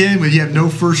there again when you have no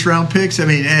first-round picks? I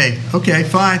mean, hey, okay,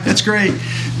 fine, that's great.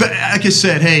 But like I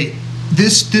said, hey,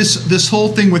 this whole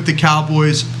thing with the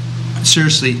Cowboys,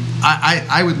 seriously,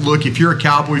 I would look, if you're a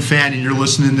Cowboy fan and you're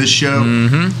listening to this show,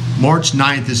 March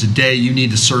 9th is a day you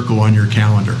need to circle on your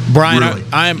calendar. Brian, really.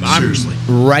 I'm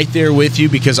right there with you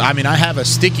because, I mean, I have a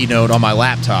sticky note on my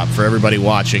laptop for everybody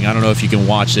watching. I don't know if you can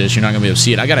watch this. You're not going to be able to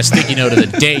see it. I got a sticky note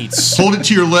of the dates. Hold it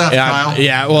to your left, Kyle.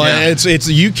 Yeah, well, it's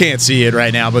you can't see it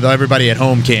right now, but everybody at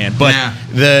home can. But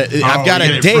I've got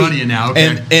a date, in front of you now.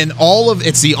 Okay. and all of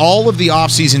the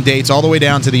off-season dates all the way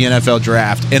down to the NFL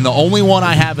draft, and the only one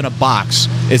I have in a box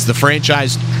is the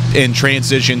franchise and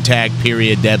transition tag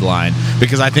period deadline,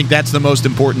 because I think that's the most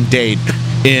important date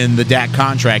in the Dak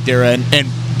contract era. And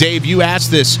Dave, you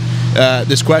asked this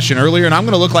question earlier, and I'm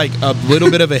going to look like a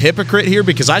little bit of a hypocrite here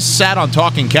because I sat on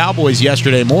Talking Cowboys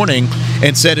yesterday morning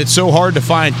and said it's so hard to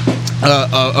find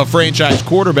a franchise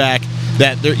quarterback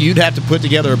that you'd have to put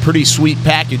together a pretty sweet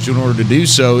package in order to do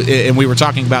so. And we were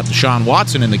talking about Deshaun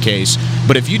Watson in the case.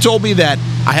 But if you told me that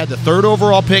I had the 3rd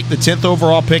overall pick, the 10th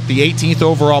overall pick, the 18th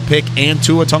overall pick, and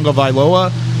Tua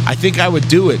Tagovailoa, I think I would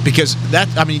do it because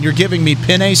you're giving me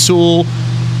Penei Sewell,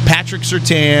 Patrick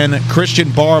Surtain, Christian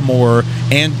Barmore,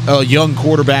 and a young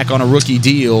quarterback on a rookie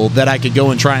deal that I could go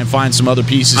and try and find some other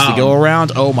pieces to go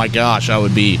around. Oh my gosh, I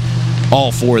would be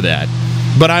all for that.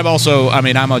 But I'm a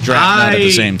draft nut at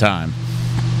the same time.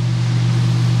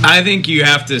 I think you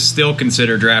have to still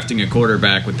consider drafting a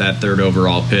quarterback with that 3rd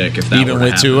overall pick if that even were to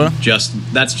with happen.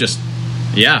 Tua.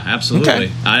 Yeah, absolutely.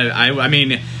 Okay. I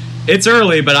mean, it's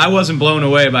early, but I wasn't blown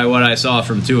away by what I saw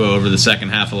from Tua over the second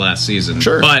half of last season.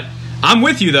 Sure. But I'm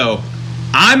with you though.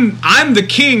 I'm the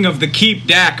king of the keep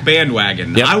Dak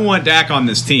bandwagon. Yep. I want Dak on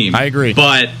this team. I agree.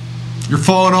 But you're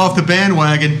falling off the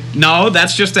bandwagon. No,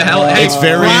 that's just a hell. It's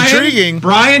very intriguing.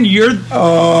 Brian, man.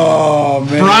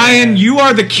 Brian, you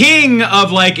are the king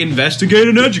of investigate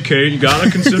and educate. You got to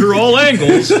consider all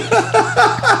angles.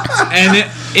 And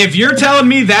if you're telling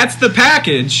me that's the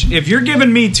package, if you're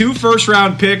giving me 2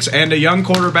 first-round picks and a young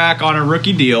quarterback on a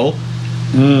rookie deal,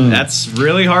 that's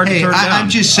really hard to turn down. I'm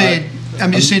just saying.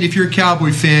 If you're a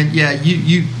Cowboy fan,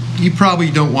 you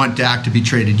probably don't want Dak to be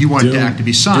traded. You want Dak to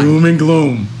be signed. Doom and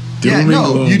gloom.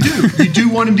 You do. You do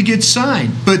want him to get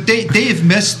signed, but they have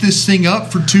messed this thing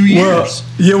up for 2 years.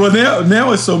 Well,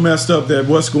 now it's so messed up that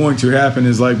what's going to happen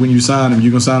is when you sign him,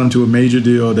 you're going to sign him to a major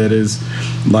deal that is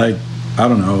I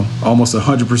don't know, almost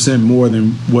 100% more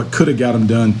than what could have got him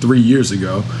done 3 years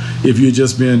ago if you'd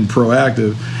just been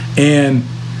proactive. And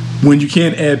when you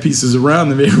can't add pieces around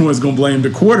them, everyone's going to blame the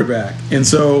quarterback. And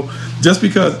so just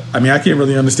because, I can't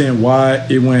really understand why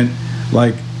it went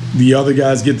the other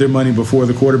guys get their money before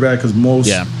the quarterback because most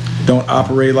don't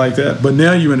operate like that. But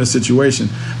now you're in a situation.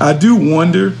 I do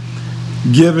wonder,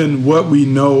 given what we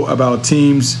know about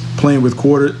teams playing with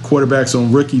quarterbacks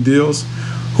on rookie deals,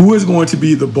 who is going to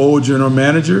be the bold general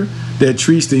manager that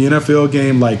treats the NFL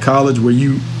game like college, where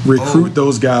you recruit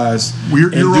those guys?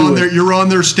 You're on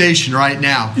their station right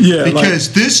now. Yeah,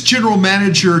 because this general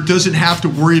manager doesn't have to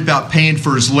worry about paying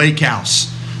for his lake house.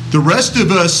 The rest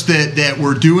of us that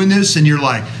were doing this, and you're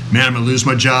like, man, I'm going to lose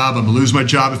my job. I'm going to lose my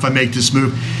job if I make this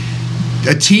move.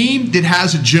 A team that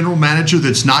has a general manager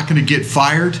that's not going to get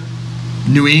fired,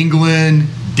 New England,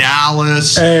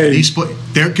 Dallas,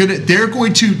 they're going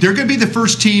to be the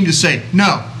first team to say,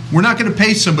 no, We're not going to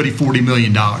pay somebody $40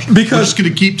 million. Because we're just going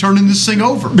to keep turning this thing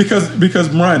over. Because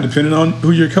Brian, depending on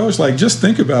who your coach, like, just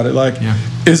think about it. Like,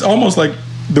 it's almost like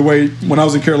the way when I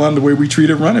was in Carolina, the way we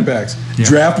treated running backs.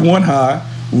 Draft one high,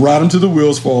 ride them till the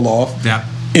wheels fall off. Yeah.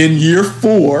 In year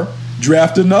 4,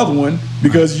 draft another one,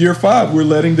 because year 5 we're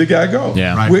letting the guy go.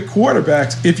 With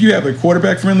quarterbacks, if you have a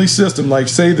quarterback-friendly system, like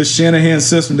say the Shanahan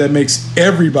system that makes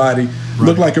everybody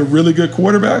look like a really good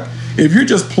quarterback, if you're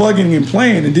just plugging and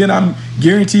playing, and then I'm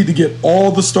guaranteed to get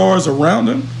all the stars around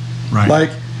him,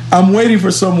 like I'm waiting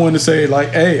for someone to say like,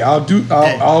 hey,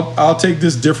 I'll take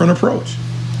this different approach.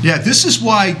 Yeah, this is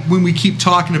why when we keep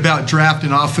talking about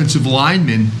drafting offensive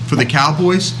linemen for the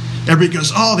Cowboys, everybody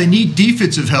goes, oh, they need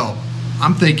defensive help.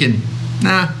 I'm thinking,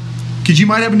 nah, because you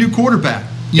might have a new quarterback.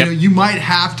 You know, you might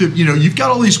have to, you've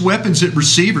got all these weapons at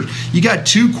receivers. You got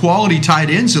 2 quality tight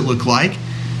ends that look like.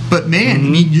 But, man, I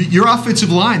mean, your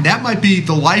offensive line, that might be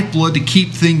the lifeblood to keep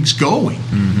things going,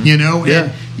 And,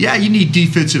 you need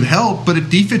defensive help. But if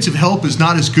defensive help is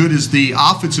not as good as the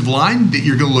offensive line that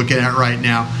you're going to look at right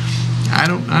now, I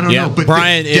don't know. But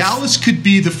Brian, Dallas could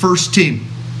be the first team.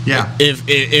 Yeah. If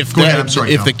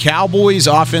the Cowboys'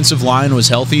 offensive line was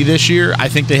healthy this year, I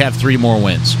think they have 3 more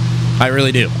wins. I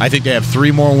really do. I think they have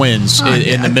 3 more wins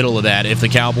in the middle of that. If the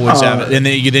Cowboys have it, and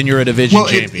then you're a division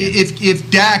champion.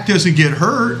 If Dak doesn't get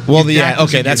hurt. Well,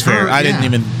 that's fair. I didn't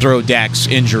even throw Dak's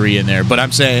injury in there, but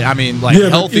I'm saying,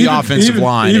 healthy offensive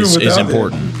line is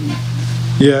important.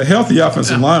 Yeah, a healthy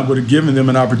offensive line would have given them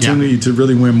an opportunity to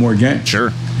really win more games.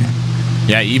 Sure.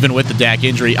 Yeah, even with the Dak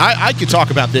injury. I could talk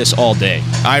about this all day.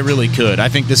 I really could. I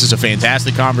think this is a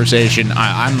fantastic conversation.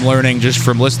 I'm learning just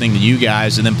from listening to you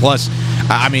guys. And then plus,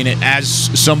 I mean, as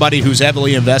somebody who's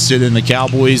heavily invested in the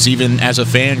Cowboys, even as a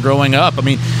fan growing up, I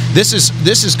mean, this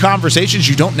is conversations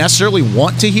you don't necessarily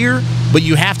want to hear, but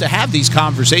you have to have these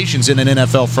conversations in an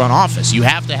NFL front office. You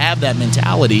have to have that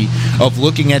mentality of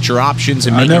looking at your options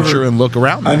and making sure and look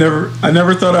around them. I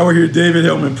never thought I would hear David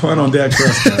Helman punt on Dak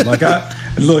Prescott.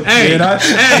 Look, man, I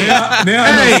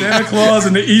know Santa Claus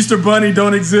and the Easter Bunny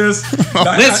don't exist.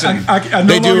 Listen, I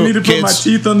no longer need to put my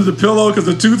teeth under the pillow because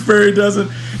the Tooth Fairy doesn't.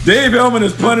 Dave Helman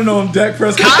is punting on Dak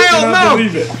Prescott.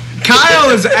 Kyle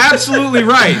is absolutely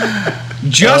right.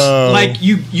 Just like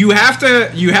you have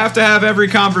to have every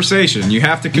conversation. You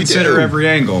have to consider every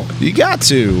angle. You got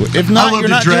to. If not, you're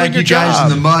not doing your job. I love to drag you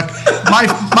guys in the muck.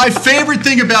 My favorite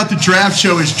thing about the draft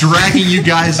show is dragging you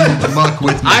guys into the muck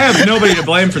with me. I have nobody to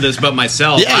blame for this but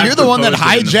myself. Yeah, you're the one that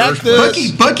hijacked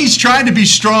this. Bucky's trying to be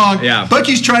strong. Yeah.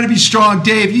 Bucky's trying to be strong.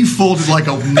 Dave, you folded like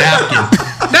a napkin.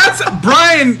 That's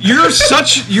Brian. You're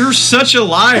such a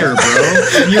liar,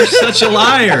 bro. You're such a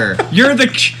liar.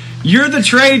 You're the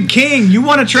trade king. You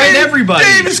want to trade everybody.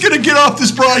 Dave is going to get off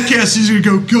this broadcast. He's going to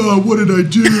go, God, what did I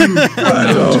do?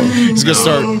 He's going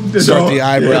to start the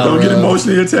eyebrow. Don't get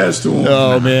emotionally attached to him.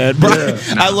 Oh, man. Brian,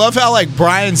 I love how,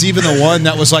 Brian's even the one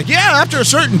that was like, yeah, after a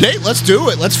certain date, let's do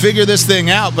it. Let's figure this thing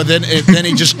out. But then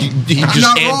he just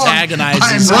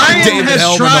antagonizes David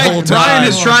Helman the whole time. Brian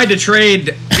has tried to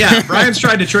trade. Yeah, Brian's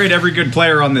tried to trade every good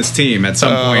player on this team at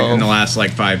some point in the last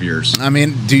 5 years. I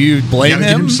mean, do you blame him?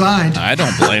 Get him signed. I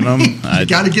don't blame him. You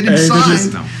got to get him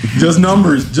signed. Just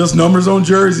numbers on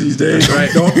jerseys, Dave. Right.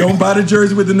 Don't buy the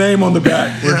jersey with the name on the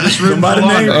back. Don't buy the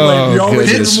name plate. You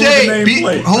always Penn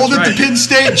State. Hold it to Penn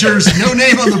State jersey. No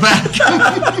name on the back.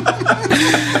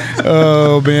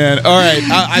 Oh, man. All right.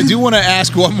 I do want to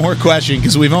ask one more question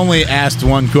because we've only asked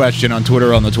one question on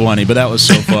Twitter on the 20, but that was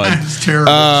so fun. It's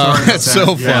terrible. Sorry about so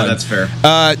fun. Yeah, that's fair.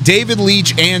 David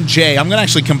Leach and Jay, I'm going to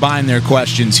actually combine their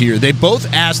questions here. They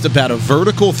both asked about a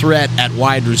vertical threat at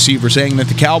wide receiver, saying that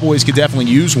the Cowboys could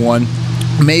definitely use one,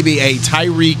 maybe a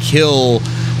Tyreek Hill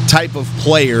type of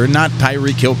player, not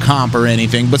Tyreek Hill comp or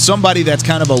anything, but somebody that's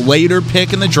kind of a later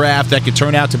pick in the draft that could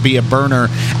turn out to be a burner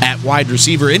at wide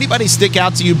receiver. Anybody stick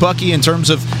out to you, Bucky, in terms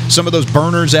of some of those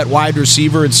burners at wide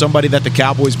receiver and somebody that the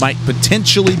Cowboys might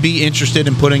potentially be interested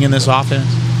in putting in this offense?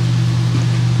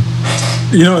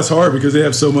 You know, it's hard because they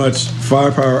have so much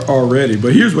firepower already.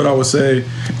 But here's what I would say,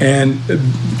 and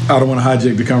I don't want to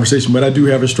hijack the conversation, but I do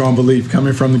have a strong belief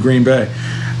coming from the Green Bay.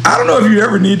 I don't know if you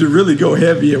ever need to really go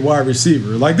heavy at wide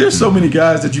receiver. There's so many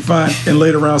guys that you find in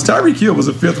later rounds. Tyreek Hill was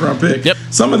a 5th-round pick. Yep.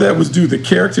 Some of that was due to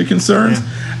character concerns.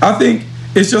 Yeah. I think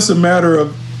it's just a matter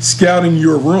of scouting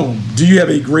your room. Do you have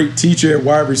a great teacher at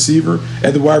wide receiver,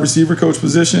 at the wide receiver coach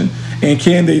position, and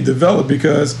can they develop?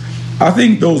 Because I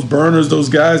think those burners, those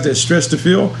guys that stretch the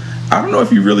field, I don't know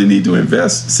if you really need to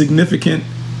invest significant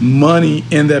money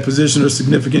in that position or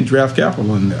significant draft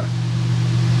capital in there.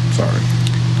 Sorry.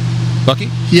 Bucky?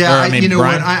 Yeah, you know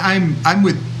Brian? What? I'm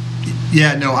with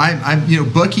Yeah, no, I'm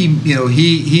Bucky,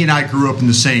 he and I grew up in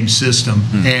the same system.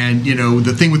 And,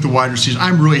 the thing with the wide receivers,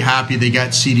 I'm really happy they got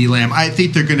CeeDee Lamb. I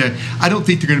don't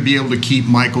think they're going to be able to keep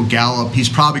Michael Gallup. He's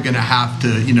probably going to have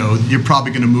to, you're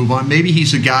probably going to move on. Maybe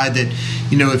he's a guy that,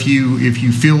 if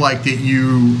you feel like that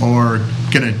you are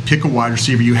going to pick a wide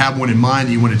receiver, you have one in mind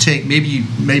that you want to take,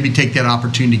 maybe take that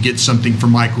opportunity to get something for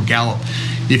Michael Gallup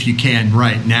if you can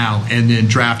right now, and then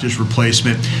draft his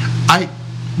replacement.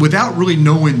 Without really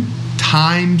knowing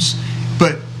times,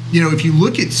 but if you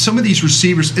look at some of these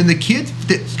receivers, and the kid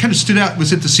that kind of stood out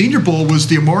was at the Senior Bowl was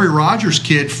the Amari Rogers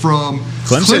kid from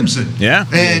Clemson. Yeah,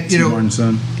 and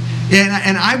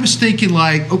and I was thinking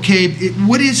like, okay,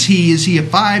 what is he? Is he a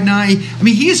 5'9"? I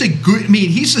mean,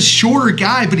 he's a shorter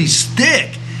guy, but he's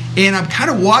thick. And I'm kind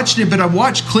of watching him, but I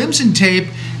watched Clemson tape,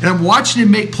 and I'm watching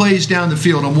him make plays down the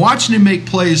field. I'm watching him make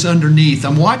plays underneath.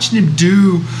 I'm watching him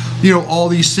do, all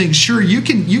these things. Sure, you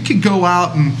can go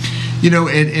out and,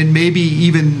 and maybe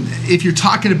even if you're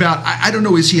talking about, I don't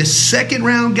know, is he a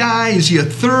second-round guy? Is he a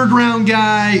third-round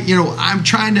guy? I'm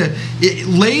trying to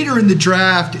later in the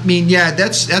draft. I mean, yeah,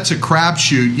 that's a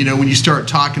crapshoot. When you start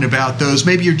talking about those,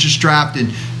 maybe you're just drafting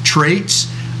traits.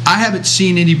 I haven't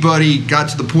seen anybody got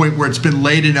to the point where it's been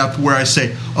late enough where I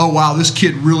say, oh, wow, this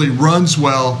kid really runs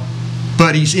well,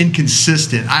 but he's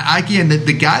inconsistent. Again,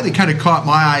 the guy that kind of caught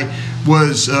my eye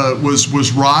was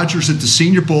Rodgers at the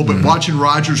Senior Bowl, but watching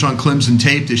Rodgers on Clemson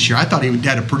tape this year, I thought he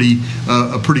had a pretty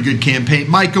good campaign.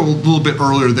 Might go a little bit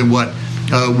earlier than what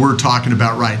we're talking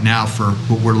about right now for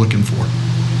what we're looking for.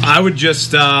 I would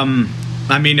just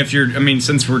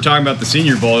since we're talking about the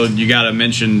Senior Bowl, you got to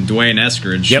mention Dwayne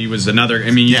Eskridge. Yep. He was another.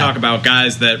 You talk about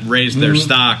guys that raised their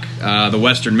stock. The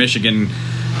Western Michigan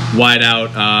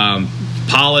wideout,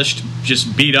 polished,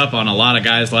 just beat up on a lot of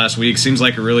guys last week. Seems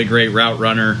like a really great route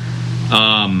runner.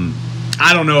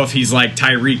 I don't know if he's like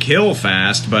Tyreek Hill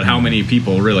fast, but how many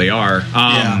people really are?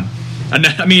 And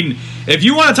if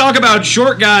you want to talk about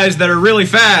short guys that are really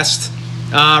fast.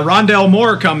 Rondell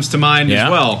Moore comes to mind as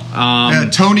well.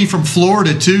 Tony from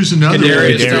Florida too is another.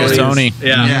 Darius Tony.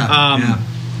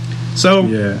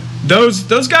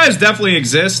 Those guys definitely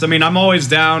exist. I'm always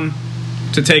down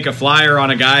to take a flyer on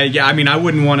a guy. Yeah, I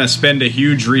wouldn't want to spend a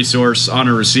huge resource on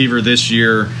a receiver this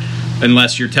year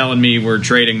unless you're telling me we're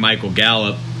trading Michael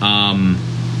Gallup.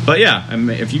 But yeah,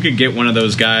 if you could get one of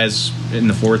those guys in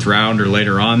the 4th round or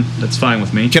later on, that's fine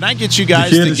with me. Can I get you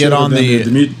guys to get on the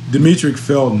Demetric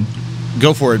Felton?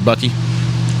 Go for it, Bucky.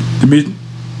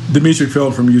 Demetric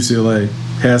Felton from UCLA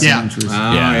has some interest.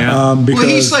 Because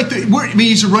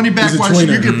he's a running back.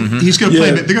 He's going to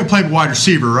play. They're going to play wide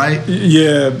receiver, right?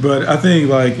 Yeah, but I think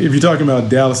if you're talking about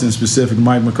Dallas in specific,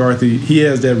 Mike McCarthy, he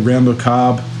has that Randall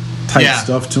Cobb type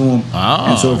stuff to him.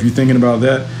 And so if you're thinking about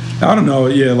that, I don't know.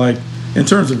 Yeah, in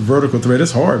terms of vertical threat,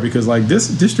 it's hard because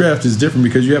this draft is different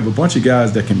because you have a bunch of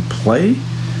guys that can play.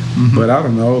 But I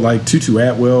don't know, Tutu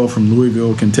Atwell from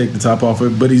Louisville can take the top off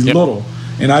of it, but he's little.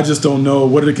 And I just don't know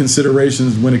what are the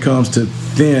considerations when it comes to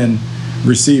thin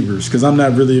receivers because I'm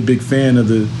not really a big fan of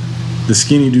the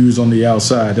skinny dudes on the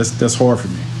outside. That's hard for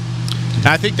me.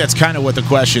 I think that's kind of what the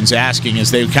question's asking is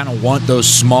they kind of want those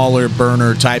smaller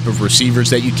burner type of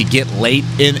receivers that you could get late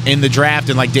in the draft.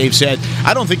 And like Dave said,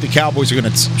 I don't think the Cowboys are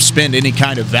going to spend any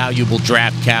kind of valuable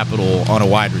draft capital on a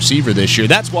wide receiver this year.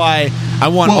 That's why I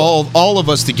want all of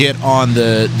us to get on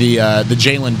the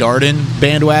Jalen Darden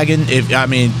bandwagon.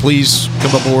 Please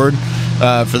come aboard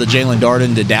for the Jalen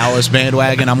Darden to Dallas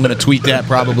bandwagon. I'm going to tweet that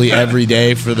probably every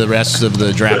day for the rest of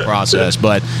the draft process.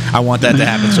 But I want that to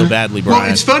happen so badly, Brian.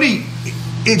 Well,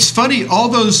 it's funny. All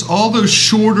those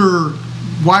shorter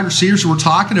wide receivers we're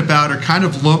talking about are kind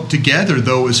of lumped together,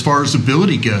 though, as far as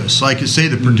ability goes. Like you say,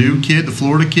 the Purdue kid, the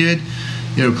Florida kid,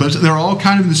 Clemson, they're all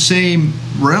kind of in the same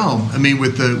realm.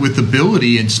 With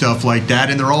ability and stuff like that,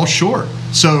 and they're all short.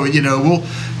 So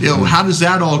how does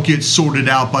that all get sorted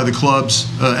out by the clubs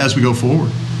as we go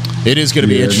forward? It is going to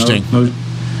be interesting.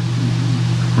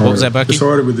 What was that, Bucky? It's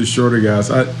harder with the shorter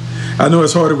guys. I know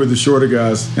it's harder with the shorter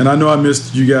guys, and I know I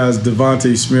missed you guys'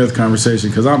 Devontae Smith conversation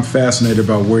because I'm fascinated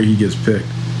about where he gets picked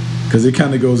because it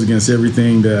kind of goes against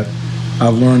everything that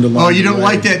I've learned along the way. Oh, you don't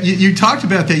like that? You talked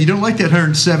about that. You don't like that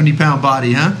 170-pound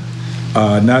body, huh?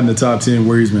 Not in the top 10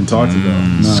 where he's been talked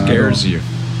about. No, scares you.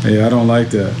 Yeah, I don't like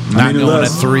that. Not going at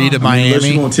 3 to Miami. Unless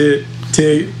you want to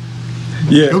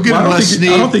go get him, Les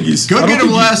Snead. I don't think he's. Go get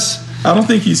him, Les. I don't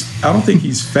think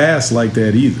he's fast like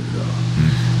that either,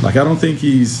 though. I don't think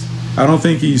he's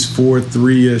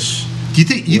 4.3-ish. Do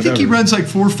you think he runs like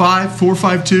 4.5,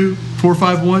 4.52,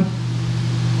 4.51?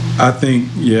 I think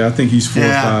he's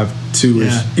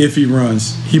 4.52-ish. Yeah. If he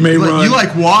runs, he may run. You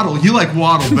like Waddle. You like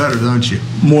Waddle better, don't you?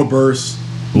 More burst.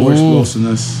 more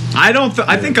explosiveness.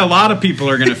 I think a lot of people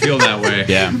are going to feel that way.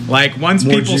 Yeah. Like once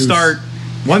More people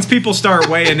juice. start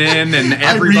weighing in and I read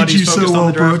everybody's you focused so on well,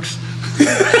 the draft. Brooks.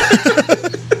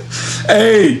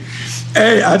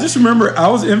 Hey, I just remember I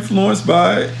was influenced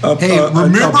by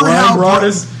remember Brian how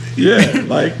Broaddus. Yeah,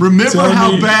 like remember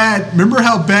how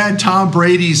bad Tom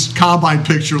Brady's combine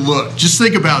picture looked. Just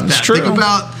think about that. true. Think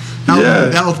about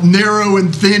how narrow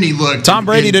and thin he looked. Tom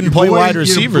Brady didn't play wide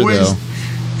receiver though.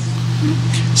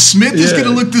 Smith is going to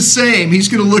look the same. He's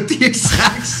going to look the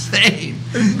exact same.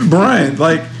 Brian,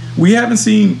 like we haven't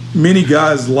seen many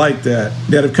guys like that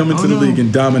have come into the league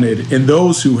and dominated, and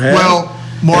those who have.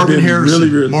 Marvin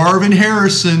Harrison. Really. Marvin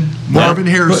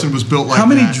Harrison was built like that. How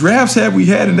many drafts have we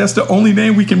had? And that's the only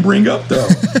name we can bring up, though.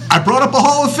 I brought up a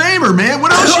Hall of Famer, man.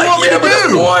 What else you want me to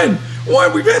do? One.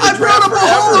 We've had the draft brought up a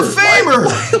Hall of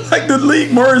Famer. Like the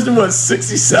league merged in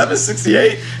 67,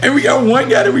 68, and we got one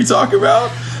guy that we talk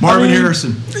about. Marvin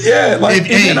Harrison. Yeah, and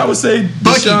then I would say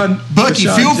Bucky,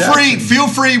 feel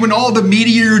free when all the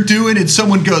media are doing and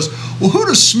someone goes, well, who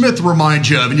does Smith remind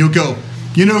you of? And you'll go,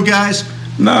 guys,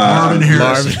 Marvin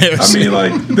Harrison. I mean,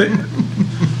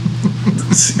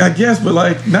 I guess, but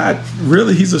not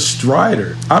really. He's a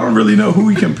strider. I don't really know who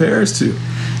he compares to.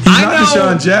 He's not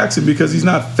Deshaun Jackson because he's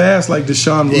not fast like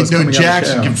Deshaun was.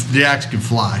 Jackson can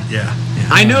fly. Yeah.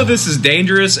 I know this is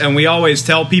dangerous, and we always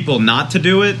tell people not to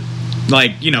do it.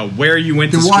 Like, where you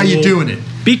went to school. Why are you doing it?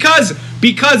 Because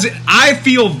I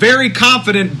feel very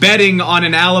confident betting on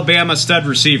an Alabama stud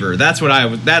receiver. That's why.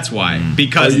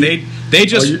 Because they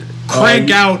just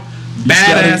crank out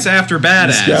badass after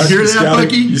badass. You hear that,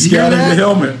 Bucky? You're scouting the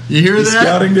helmet. You hear that?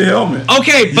 Scouting the helmet.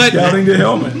 Okay, but scouting the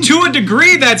helmet. To a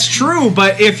degree, that's true.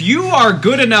 But if you are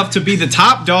good enough to be the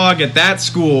top dog at that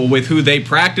school with who they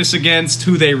practice against,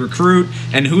 who they recruit,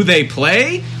 and who they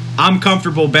play, I'm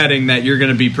comfortable betting that you're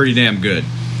going to be pretty damn good.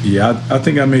 Yeah, I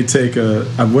think I may take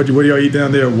what do y'all eat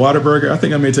down there? Whataburger? I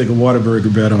think I may take a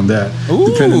Whataburger bet on that.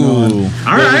 Ooh. Depending on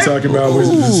what we're talking about with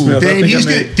Smith. Dave, he's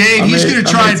going to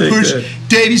try and push.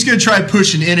 Dave, he's going to try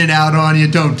pushing In-N-Out on you.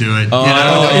 Don't do it.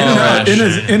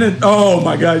 Oh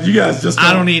my God, you guys just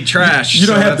I don't eat trash. You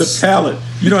don't have the palate.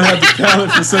 You don't have the palate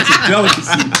for such a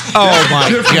delicacy. Oh my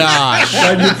gosh!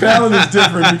 Like your palate is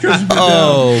different because you've been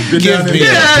down give me a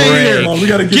break. We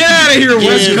got to get out of here,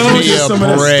 West Coast. Some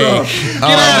of that stuff.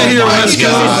 Get out of here, West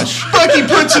Coast. Bucky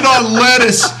puts it on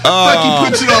lettuce. Bucky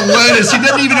puts it on lettuce. He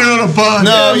doesn't even on a bun.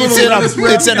 No,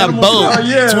 it's in a boat.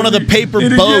 It's one of the paper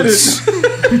boats.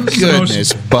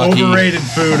 Goodness, Bucky. Overrated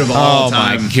food of all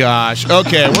time. Oh my gosh.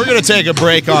 Okay, we're going to take a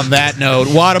break on that note.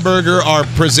 Whataburger, our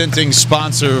presenting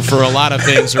sponsor for a lot of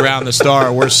things around the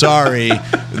star. We're sorry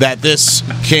that this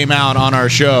came out on our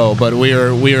show, but we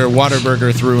are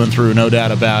Whataburger through and through, no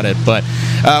doubt about it. But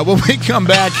when we come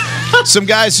back, some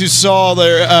guys who saw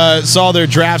their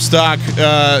draft stock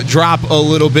drop a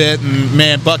little bit, and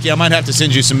man, Bucky, I might have to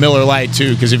send you some Miller Lite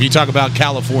too, because if you talk about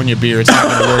California beer, it's not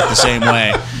going to work the same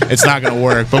way. It's not going to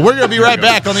work. But we're going to be right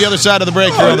back on the other side of the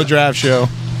break here on the Draft Show.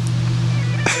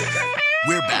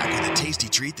 We're back with a tasty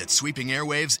treat that's sweeping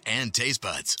airwaves and taste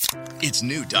buds. It's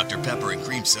new Dr. Pepper and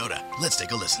Cream Soda. Let's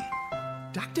take a listen.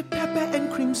 Dr. Pepper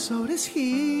and Cream Soda's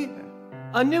here.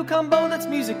 A new combo that's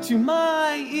music to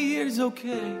my ears,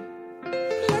 okay.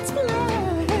 Let's play.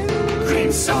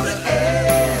 Cream Soda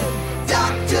and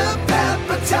Dr.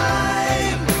 Pepper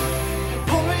time.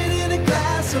 Pour it in a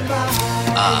glass of ice.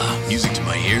 Ah, music to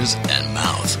my ears and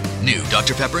mouth. New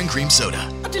Dr. Pepper and Cream Soda.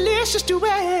 A delicious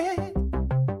duet.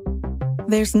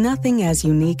 There's nothing as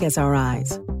unique as our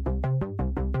eyes,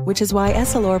 which is why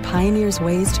Essilor pioneers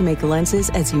ways to make lenses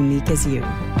as unique as you.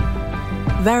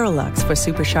 Verilux for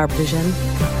super sharp vision,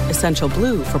 Essential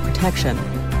Blue for protection,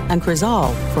 and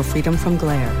Crizal for freedom from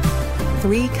glare.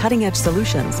 3 cutting-edge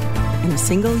solutions in a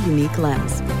single unique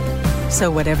lens.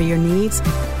 So whatever your needs,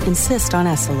 insist on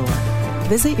Essilor.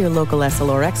 Visit your local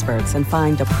Essilor experts and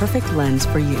find the perfect lens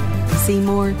for you. See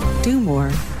more, do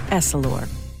more, Essilor.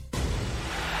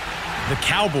 The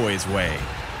Cowboys way,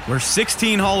 where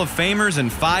 16 Hall of Famers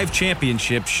and 5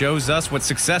 championships shows us what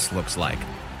success looks like.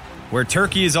 Where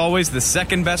turkey is always the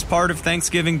second best part of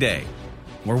Thanksgiving Day.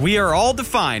 Where we are all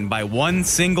defined by one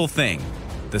single thing,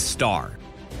 the star.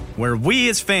 Where we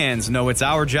as fans know it's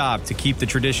our job to keep the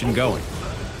tradition going.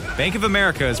 Bank of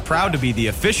America is proud to be the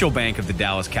official bank of the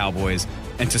Dallas Cowboys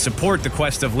and to support the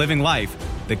quest of living life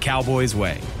the Cowboys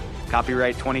way.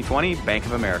 Copyright 2020, Bank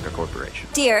of America Corporation.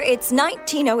 Dear, it's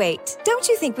 1908. Don't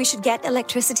you think we should get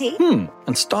electricity?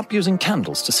 And stop using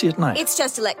candles to see at night. It's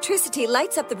just electricity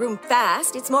lights up the room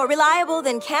fast. It's more reliable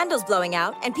than candles blowing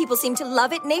out, and people seem to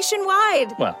love it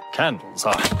nationwide. Well, candles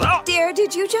are... Dear,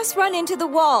 did you just run into the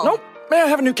wall? Nope. may I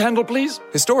have a new candle, please?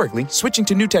 Historically, switching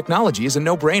to new technology is a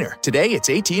no-brainer. Today, it's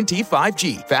AT&T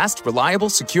 5G. Fast, reliable,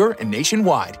 secure, and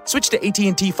nationwide. Switch to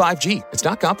AT&T 5G. It's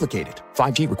not complicated.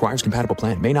 5G requires compatible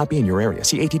plan. May not be in your area.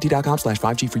 See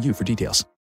att.com/5G for you for details.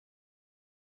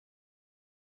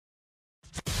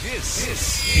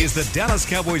 This is the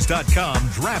DallasCowboys.com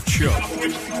Draft Show.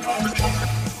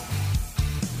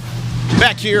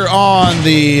 Back here on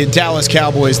the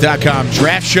DallasCowboys.com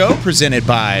Draft Show, presented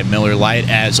by Miller Lite,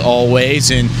 as always.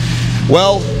 And,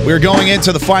 well, we're going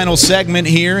into the final segment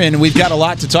here, and we've got a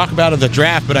lot to talk about of the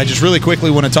draft, but I just really quickly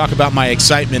want to talk about my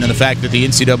excitement and the fact that the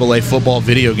NCAA football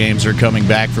video games are coming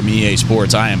back from EA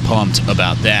Sports. I am pumped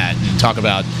about that. And talk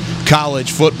about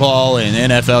college football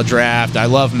and NFL draft. I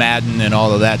love Madden and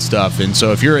all of that stuff. And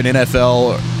so if you're an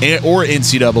NFL or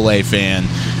NCAA fan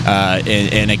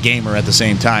and a gamer at the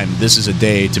same time, this is a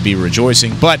day to be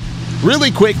rejoicing. But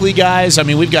really quickly, guys, I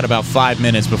mean, we've got about 5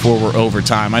 minutes before we're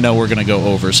overtime. I know we're going to go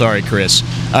over. Sorry, Chris.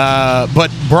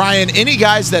 But, Brian, any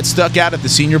guys that stuck out at the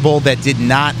Senior Bowl that did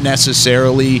not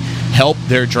necessarily help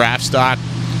their draft stock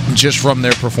just from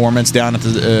their performance down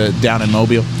in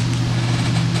Mobile?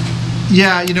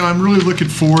 Yeah, I'm really looking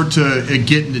forward to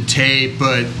getting the tape,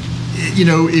 but,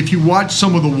 if you watch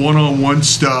some of the one-on-one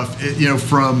stuff,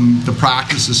 from the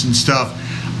practices and stuff,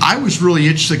 I was really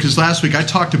interested because last week I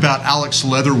talked about Alex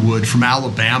Leatherwood from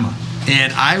Alabama,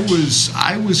 and I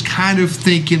was kind of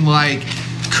thinking, like,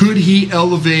 could he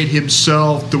elevate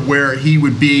himself to where he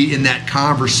would be in that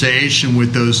conversation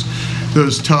with those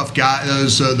tough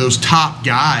guys, those top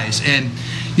guys? And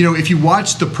if you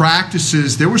watch the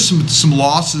practices, there were some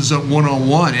losses at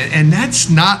one-on-one, and that's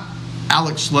not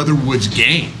Alex Leatherwood's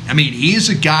game. I mean, he is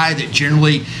a guy that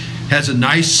generally has a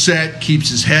nice set, keeps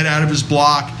his head out of his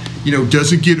block,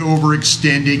 doesn't get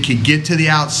overextended, can get to the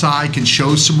outside, can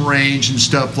show some range and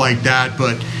stuff like that.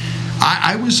 But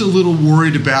I was a little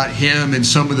worried about him and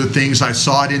some of the things I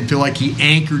saw. I didn't feel like he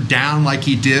anchored down like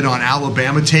he did on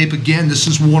Alabama tape. Again, this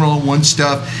is one-on-one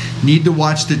stuff. Need to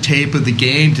watch the tape of the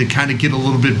game to kind of get a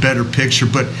little bit better picture.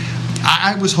 But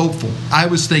I was hopeful. I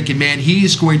was thinking, man,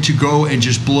 he's going to go and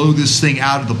just blow this thing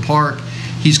out of the park.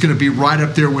 He's going to be right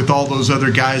up there with all those other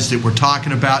guys that we're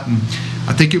talking about. And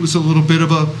I think it was a little bit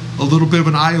of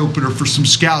an eye-opener for some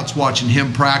scouts watching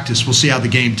him practice. We'll see how the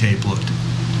game tape looked.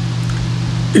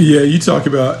 Yeah, you talk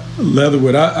about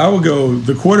Leatherwood. I would go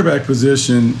the quarterback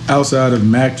position outside of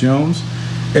Mac Jones.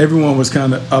 Everyone was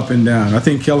kind of up and down. I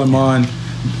think Kellen Mond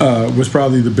was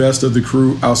probably the best of the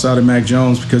crew outside of Mac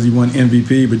Jones because he won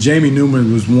MVP. But Jamie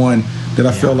Newman was one that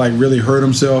I felt like really hurt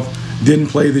himself. Didn't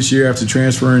play this year after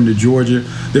transferring to Georgia.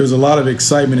 There was a lot of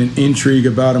excitement and intrigue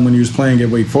about him when he was playing at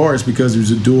Wake Forest because he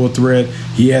was a dual threat.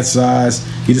 He had size.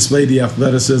 He displayed the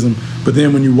athleticism. But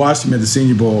then when you watched him at the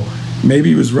Senior Bowl, maybe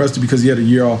he was rusty because he had a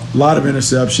year off, a lot of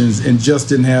interceptions, and just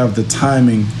didn't have the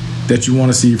timing that you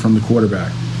want to see from the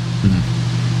quarterback.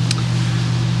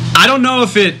 I don't know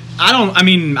if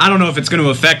it's going to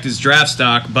affect his draft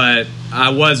stock, but I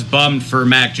was bummed for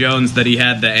Mac Jones that he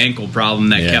had the ankle problem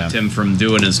that kept him from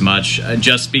doing as much.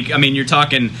 You're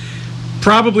talking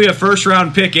probably a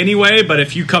first-round pick anyway, but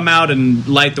if you come out and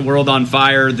light the world on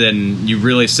fire, then you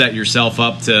really set yourself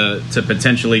up to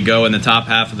potentially go in the top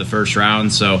half of the first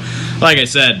round. So, like I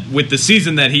said, with the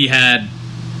season that he had,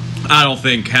 I don't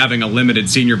think having a limited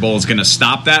Senior Bowl is going to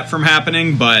stop that from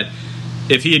happening, but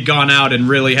if he had gone out and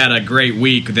really had a great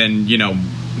week, then,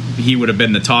 he would have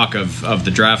been the talk of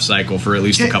the draft cycle for at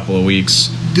least a couple of weeks.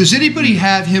 Does anybody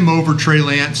have him over Trey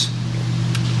Lance?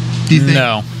 Do you think?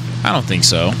 No, I don't think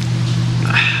so.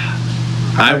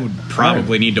 I would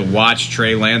probably need to watch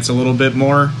Trey Lance a little bit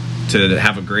more to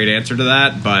have a great answer to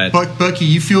that. But Bucky,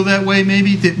 you feel that way?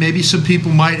 That maybe some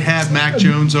people might have Mac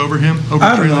Jones over him.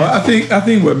 I don't know. I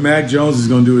think what Mac Jones is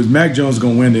going to do is Mac Jones is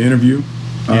going to win the interview.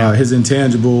 His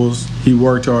intangibles, he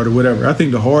worked hard or whatever. I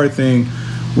think the hard thing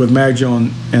with Mac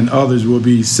Jones and others will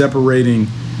be separating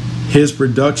his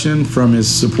production from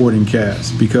his supporting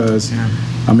cast because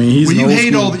he's you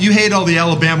hate all the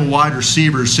Alabama wide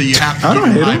receivers, so you have to give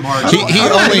him high marks. He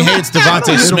only hates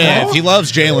Devontae Smith. He loves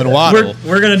Jalen Waddle.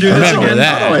 We're gonna do this again.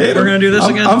 We're gonna do this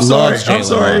again. I'm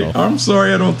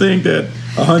sorry. I don't think that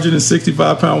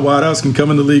 165-pound wideouts can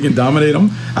come in the league and dominate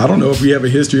them. I don't know if we have a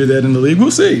history of that in the league. We'll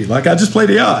see. I just play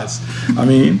the odds. I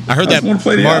heard that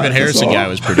Marvin Harrison guy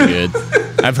was pretty good.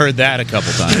 I've heard that a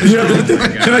couple times.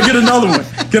 Can I get another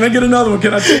one?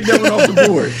 Can I take that one off the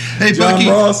board? Hey, Bucky,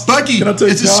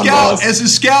 as a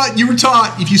scout, you were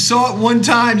taught if you saw it one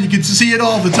time, you could see it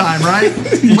all the time, right?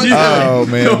 Oh,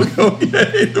 man.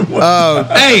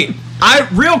 Hey,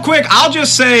 real quick, I'll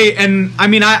just say, and I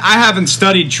haven't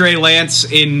studied Trey Lance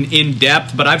in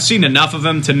depth, but I've seen enough of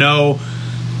him to know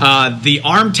the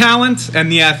arm talent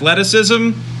and the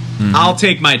athleticism, I'll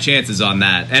take my chances on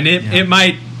that. And it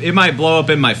might blow up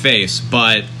in my face,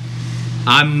 but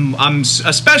I'm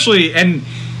especially, and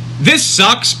this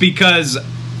sucks because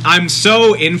I'm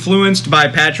so influenced by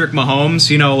Patrick Mahomes.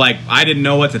 You know, like, I didn't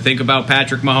know what to think about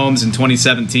Patrick Mahomes in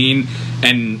 2017,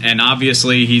 and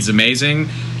obviously he's amazing.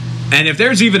 And if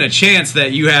there's even a chance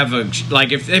that you have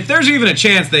if there's even a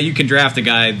chance that you can draft a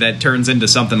guy that turns into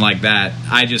something like that,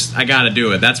 I got to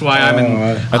do it. That's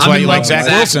why you like Zach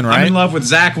Wilson, right? I'm in love with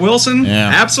Zach Wilson.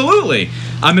 Yeah. Absolutely.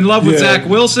 I'm in love with Zach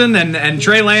Wilson, and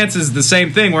Trey Lance is the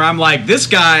same thing, where I'm like, this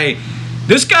guy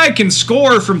can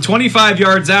score from 25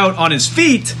 yards out on his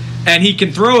feet, and he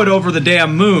can throw it over the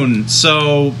damn moon.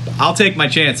 So I'll take my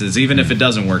chances, even if it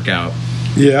doesn't work out.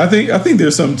 Yeah, I think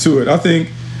there's something to it. I think,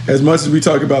 as much as we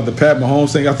talk about the Pat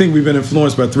Mahomes thing, I think we've been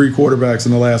influenced by 3 quarterbacks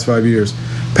in the last 5 years: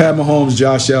 Pat Mahomes,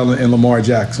 Josh Allen, and Lamar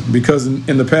Jackson. Because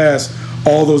in the past,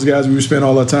 all those guys, we would spend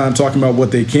all our time talking about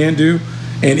what they can do,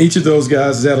 and each of those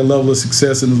guys has had a level of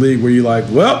success in the league where you're like,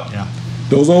 well,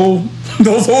 those old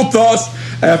thoughts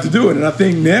have to do it. And I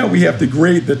think now we have to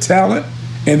grade the talent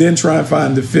and then try and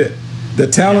find the fit. The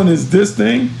talent is this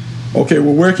thing. Okay,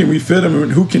 well, where can we fit them,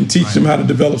 and who can teach them how to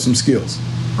develop some skills?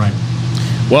 Right.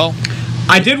 Well,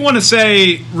 I did want to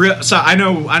say, so I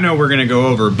know we're going to go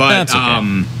over, but that's okay.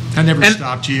 I never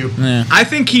stopped you. Yeah. I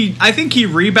think he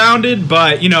rebounded,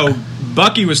 but, you know,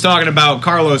 Bucky was talking about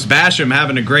Carlos Basham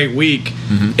having a great week.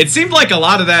 Mm-hmm. It seemed like a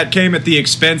lot of that came at the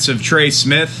expense of Trey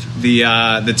Smith,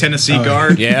 the Tennessee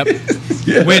guard. Yep.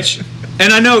 Which,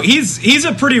 and I know he's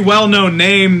a pretty well-known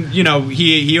name. You know,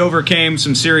 he overcame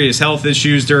some serious health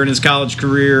issues during his college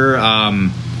career.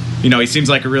 You know, he seems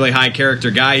like a really high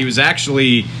character guy. He was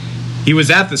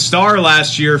at the Star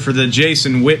last year for the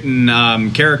Jason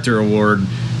Witten Character Award.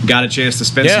 Got a chance to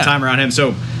spend some time around him.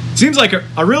 So seems like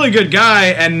a really good guy.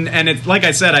 And it's like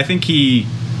I said, I think he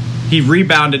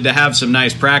rebounded to have some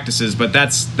nice practices. But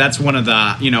that's one of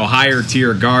the, you know, higher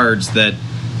tier guards that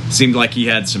seemed like he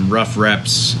had some rough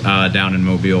reps down in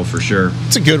Mobile for sure.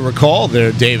 It's a good recall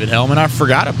there, David Hellman. I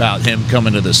forgot about him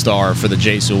coming to the Star for the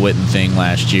Jason Witten thing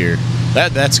last year.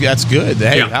 That's good.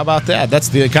 Hey, how about that? That's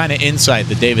the kind of insight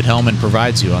that David Hellman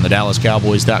provides you on the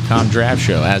DallasCowboys.com draft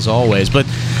show, as always. But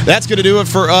that's going to do it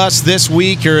for us this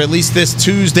week, or at least this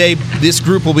Tuesday. This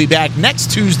group will be back next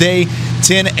Tuesday,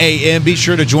 10 a.m. Be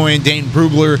sure to join Dane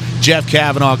Brugler, Jeff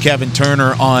Kavanaugh, Kevin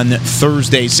Turner on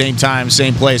Thursday, same time,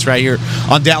 same place, right here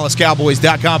on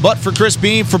DallasCowboys.com. But for Chris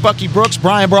Beam, for Bucky Brooks,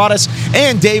 Brian Broaddus,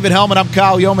 and David Hellman, I'm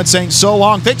Kyle Yeoman saying so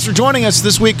long. Thanks for joining us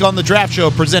this week on the Draft Show,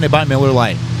 presented by Miller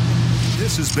Lite.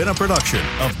 This has been a production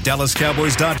of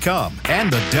DallasCowboys.com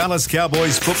and the Dallas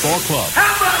Cowboys Football Club.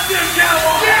 How about this,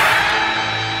 Cowboys? Yeah!